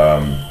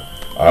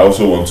 I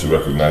also want to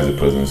recognize the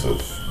presence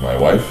of my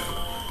wife,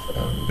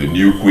 the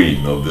new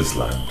queen of this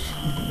land.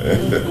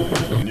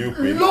 New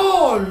queen.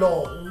 Lord.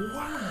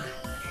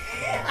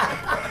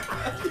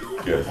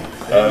 Yes.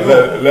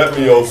 Let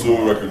me also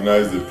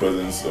recognize the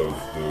presence of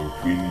the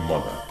Queen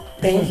Mother.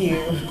 Thank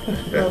you.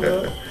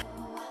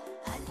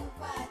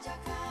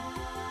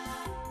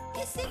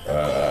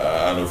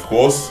 And of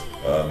course,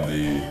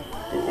 the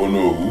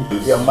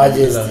Onowu. Your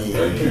Majesty.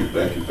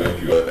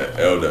 Thank you.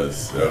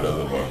 Elders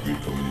of our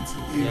great community.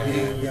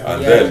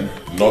 And then,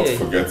 not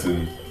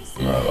forgetting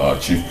our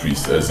chief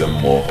priest,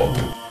 Ezemo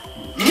Ogu.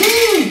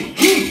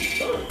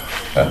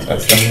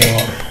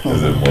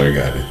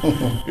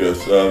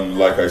 Yes,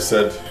 like I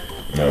said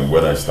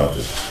when I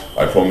started,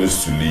 I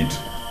promised to lead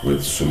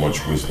with so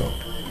much wisdom.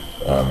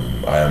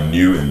 I am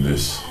new in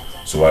this,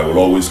 so I will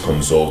always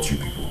consult you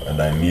people,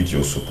 and I need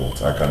your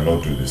support. I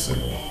cannot do this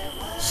alone.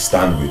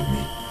 Stand with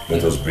me.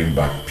 Let us bring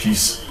back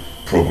peace,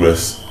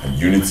 progress, and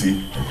unity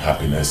and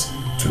happiness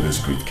to this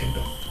great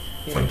kingdom.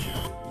 Thank you.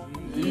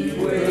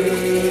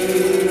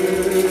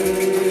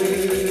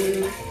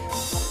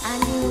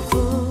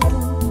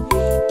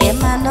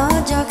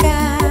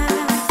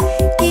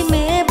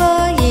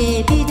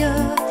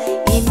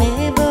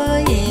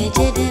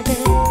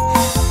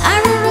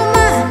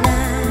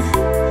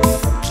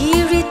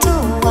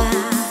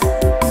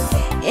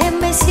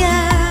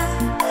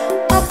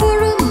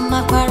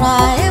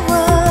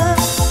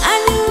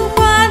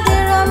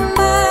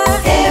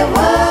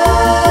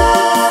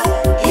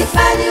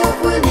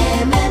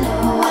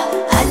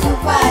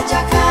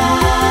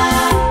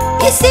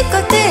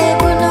 Sikote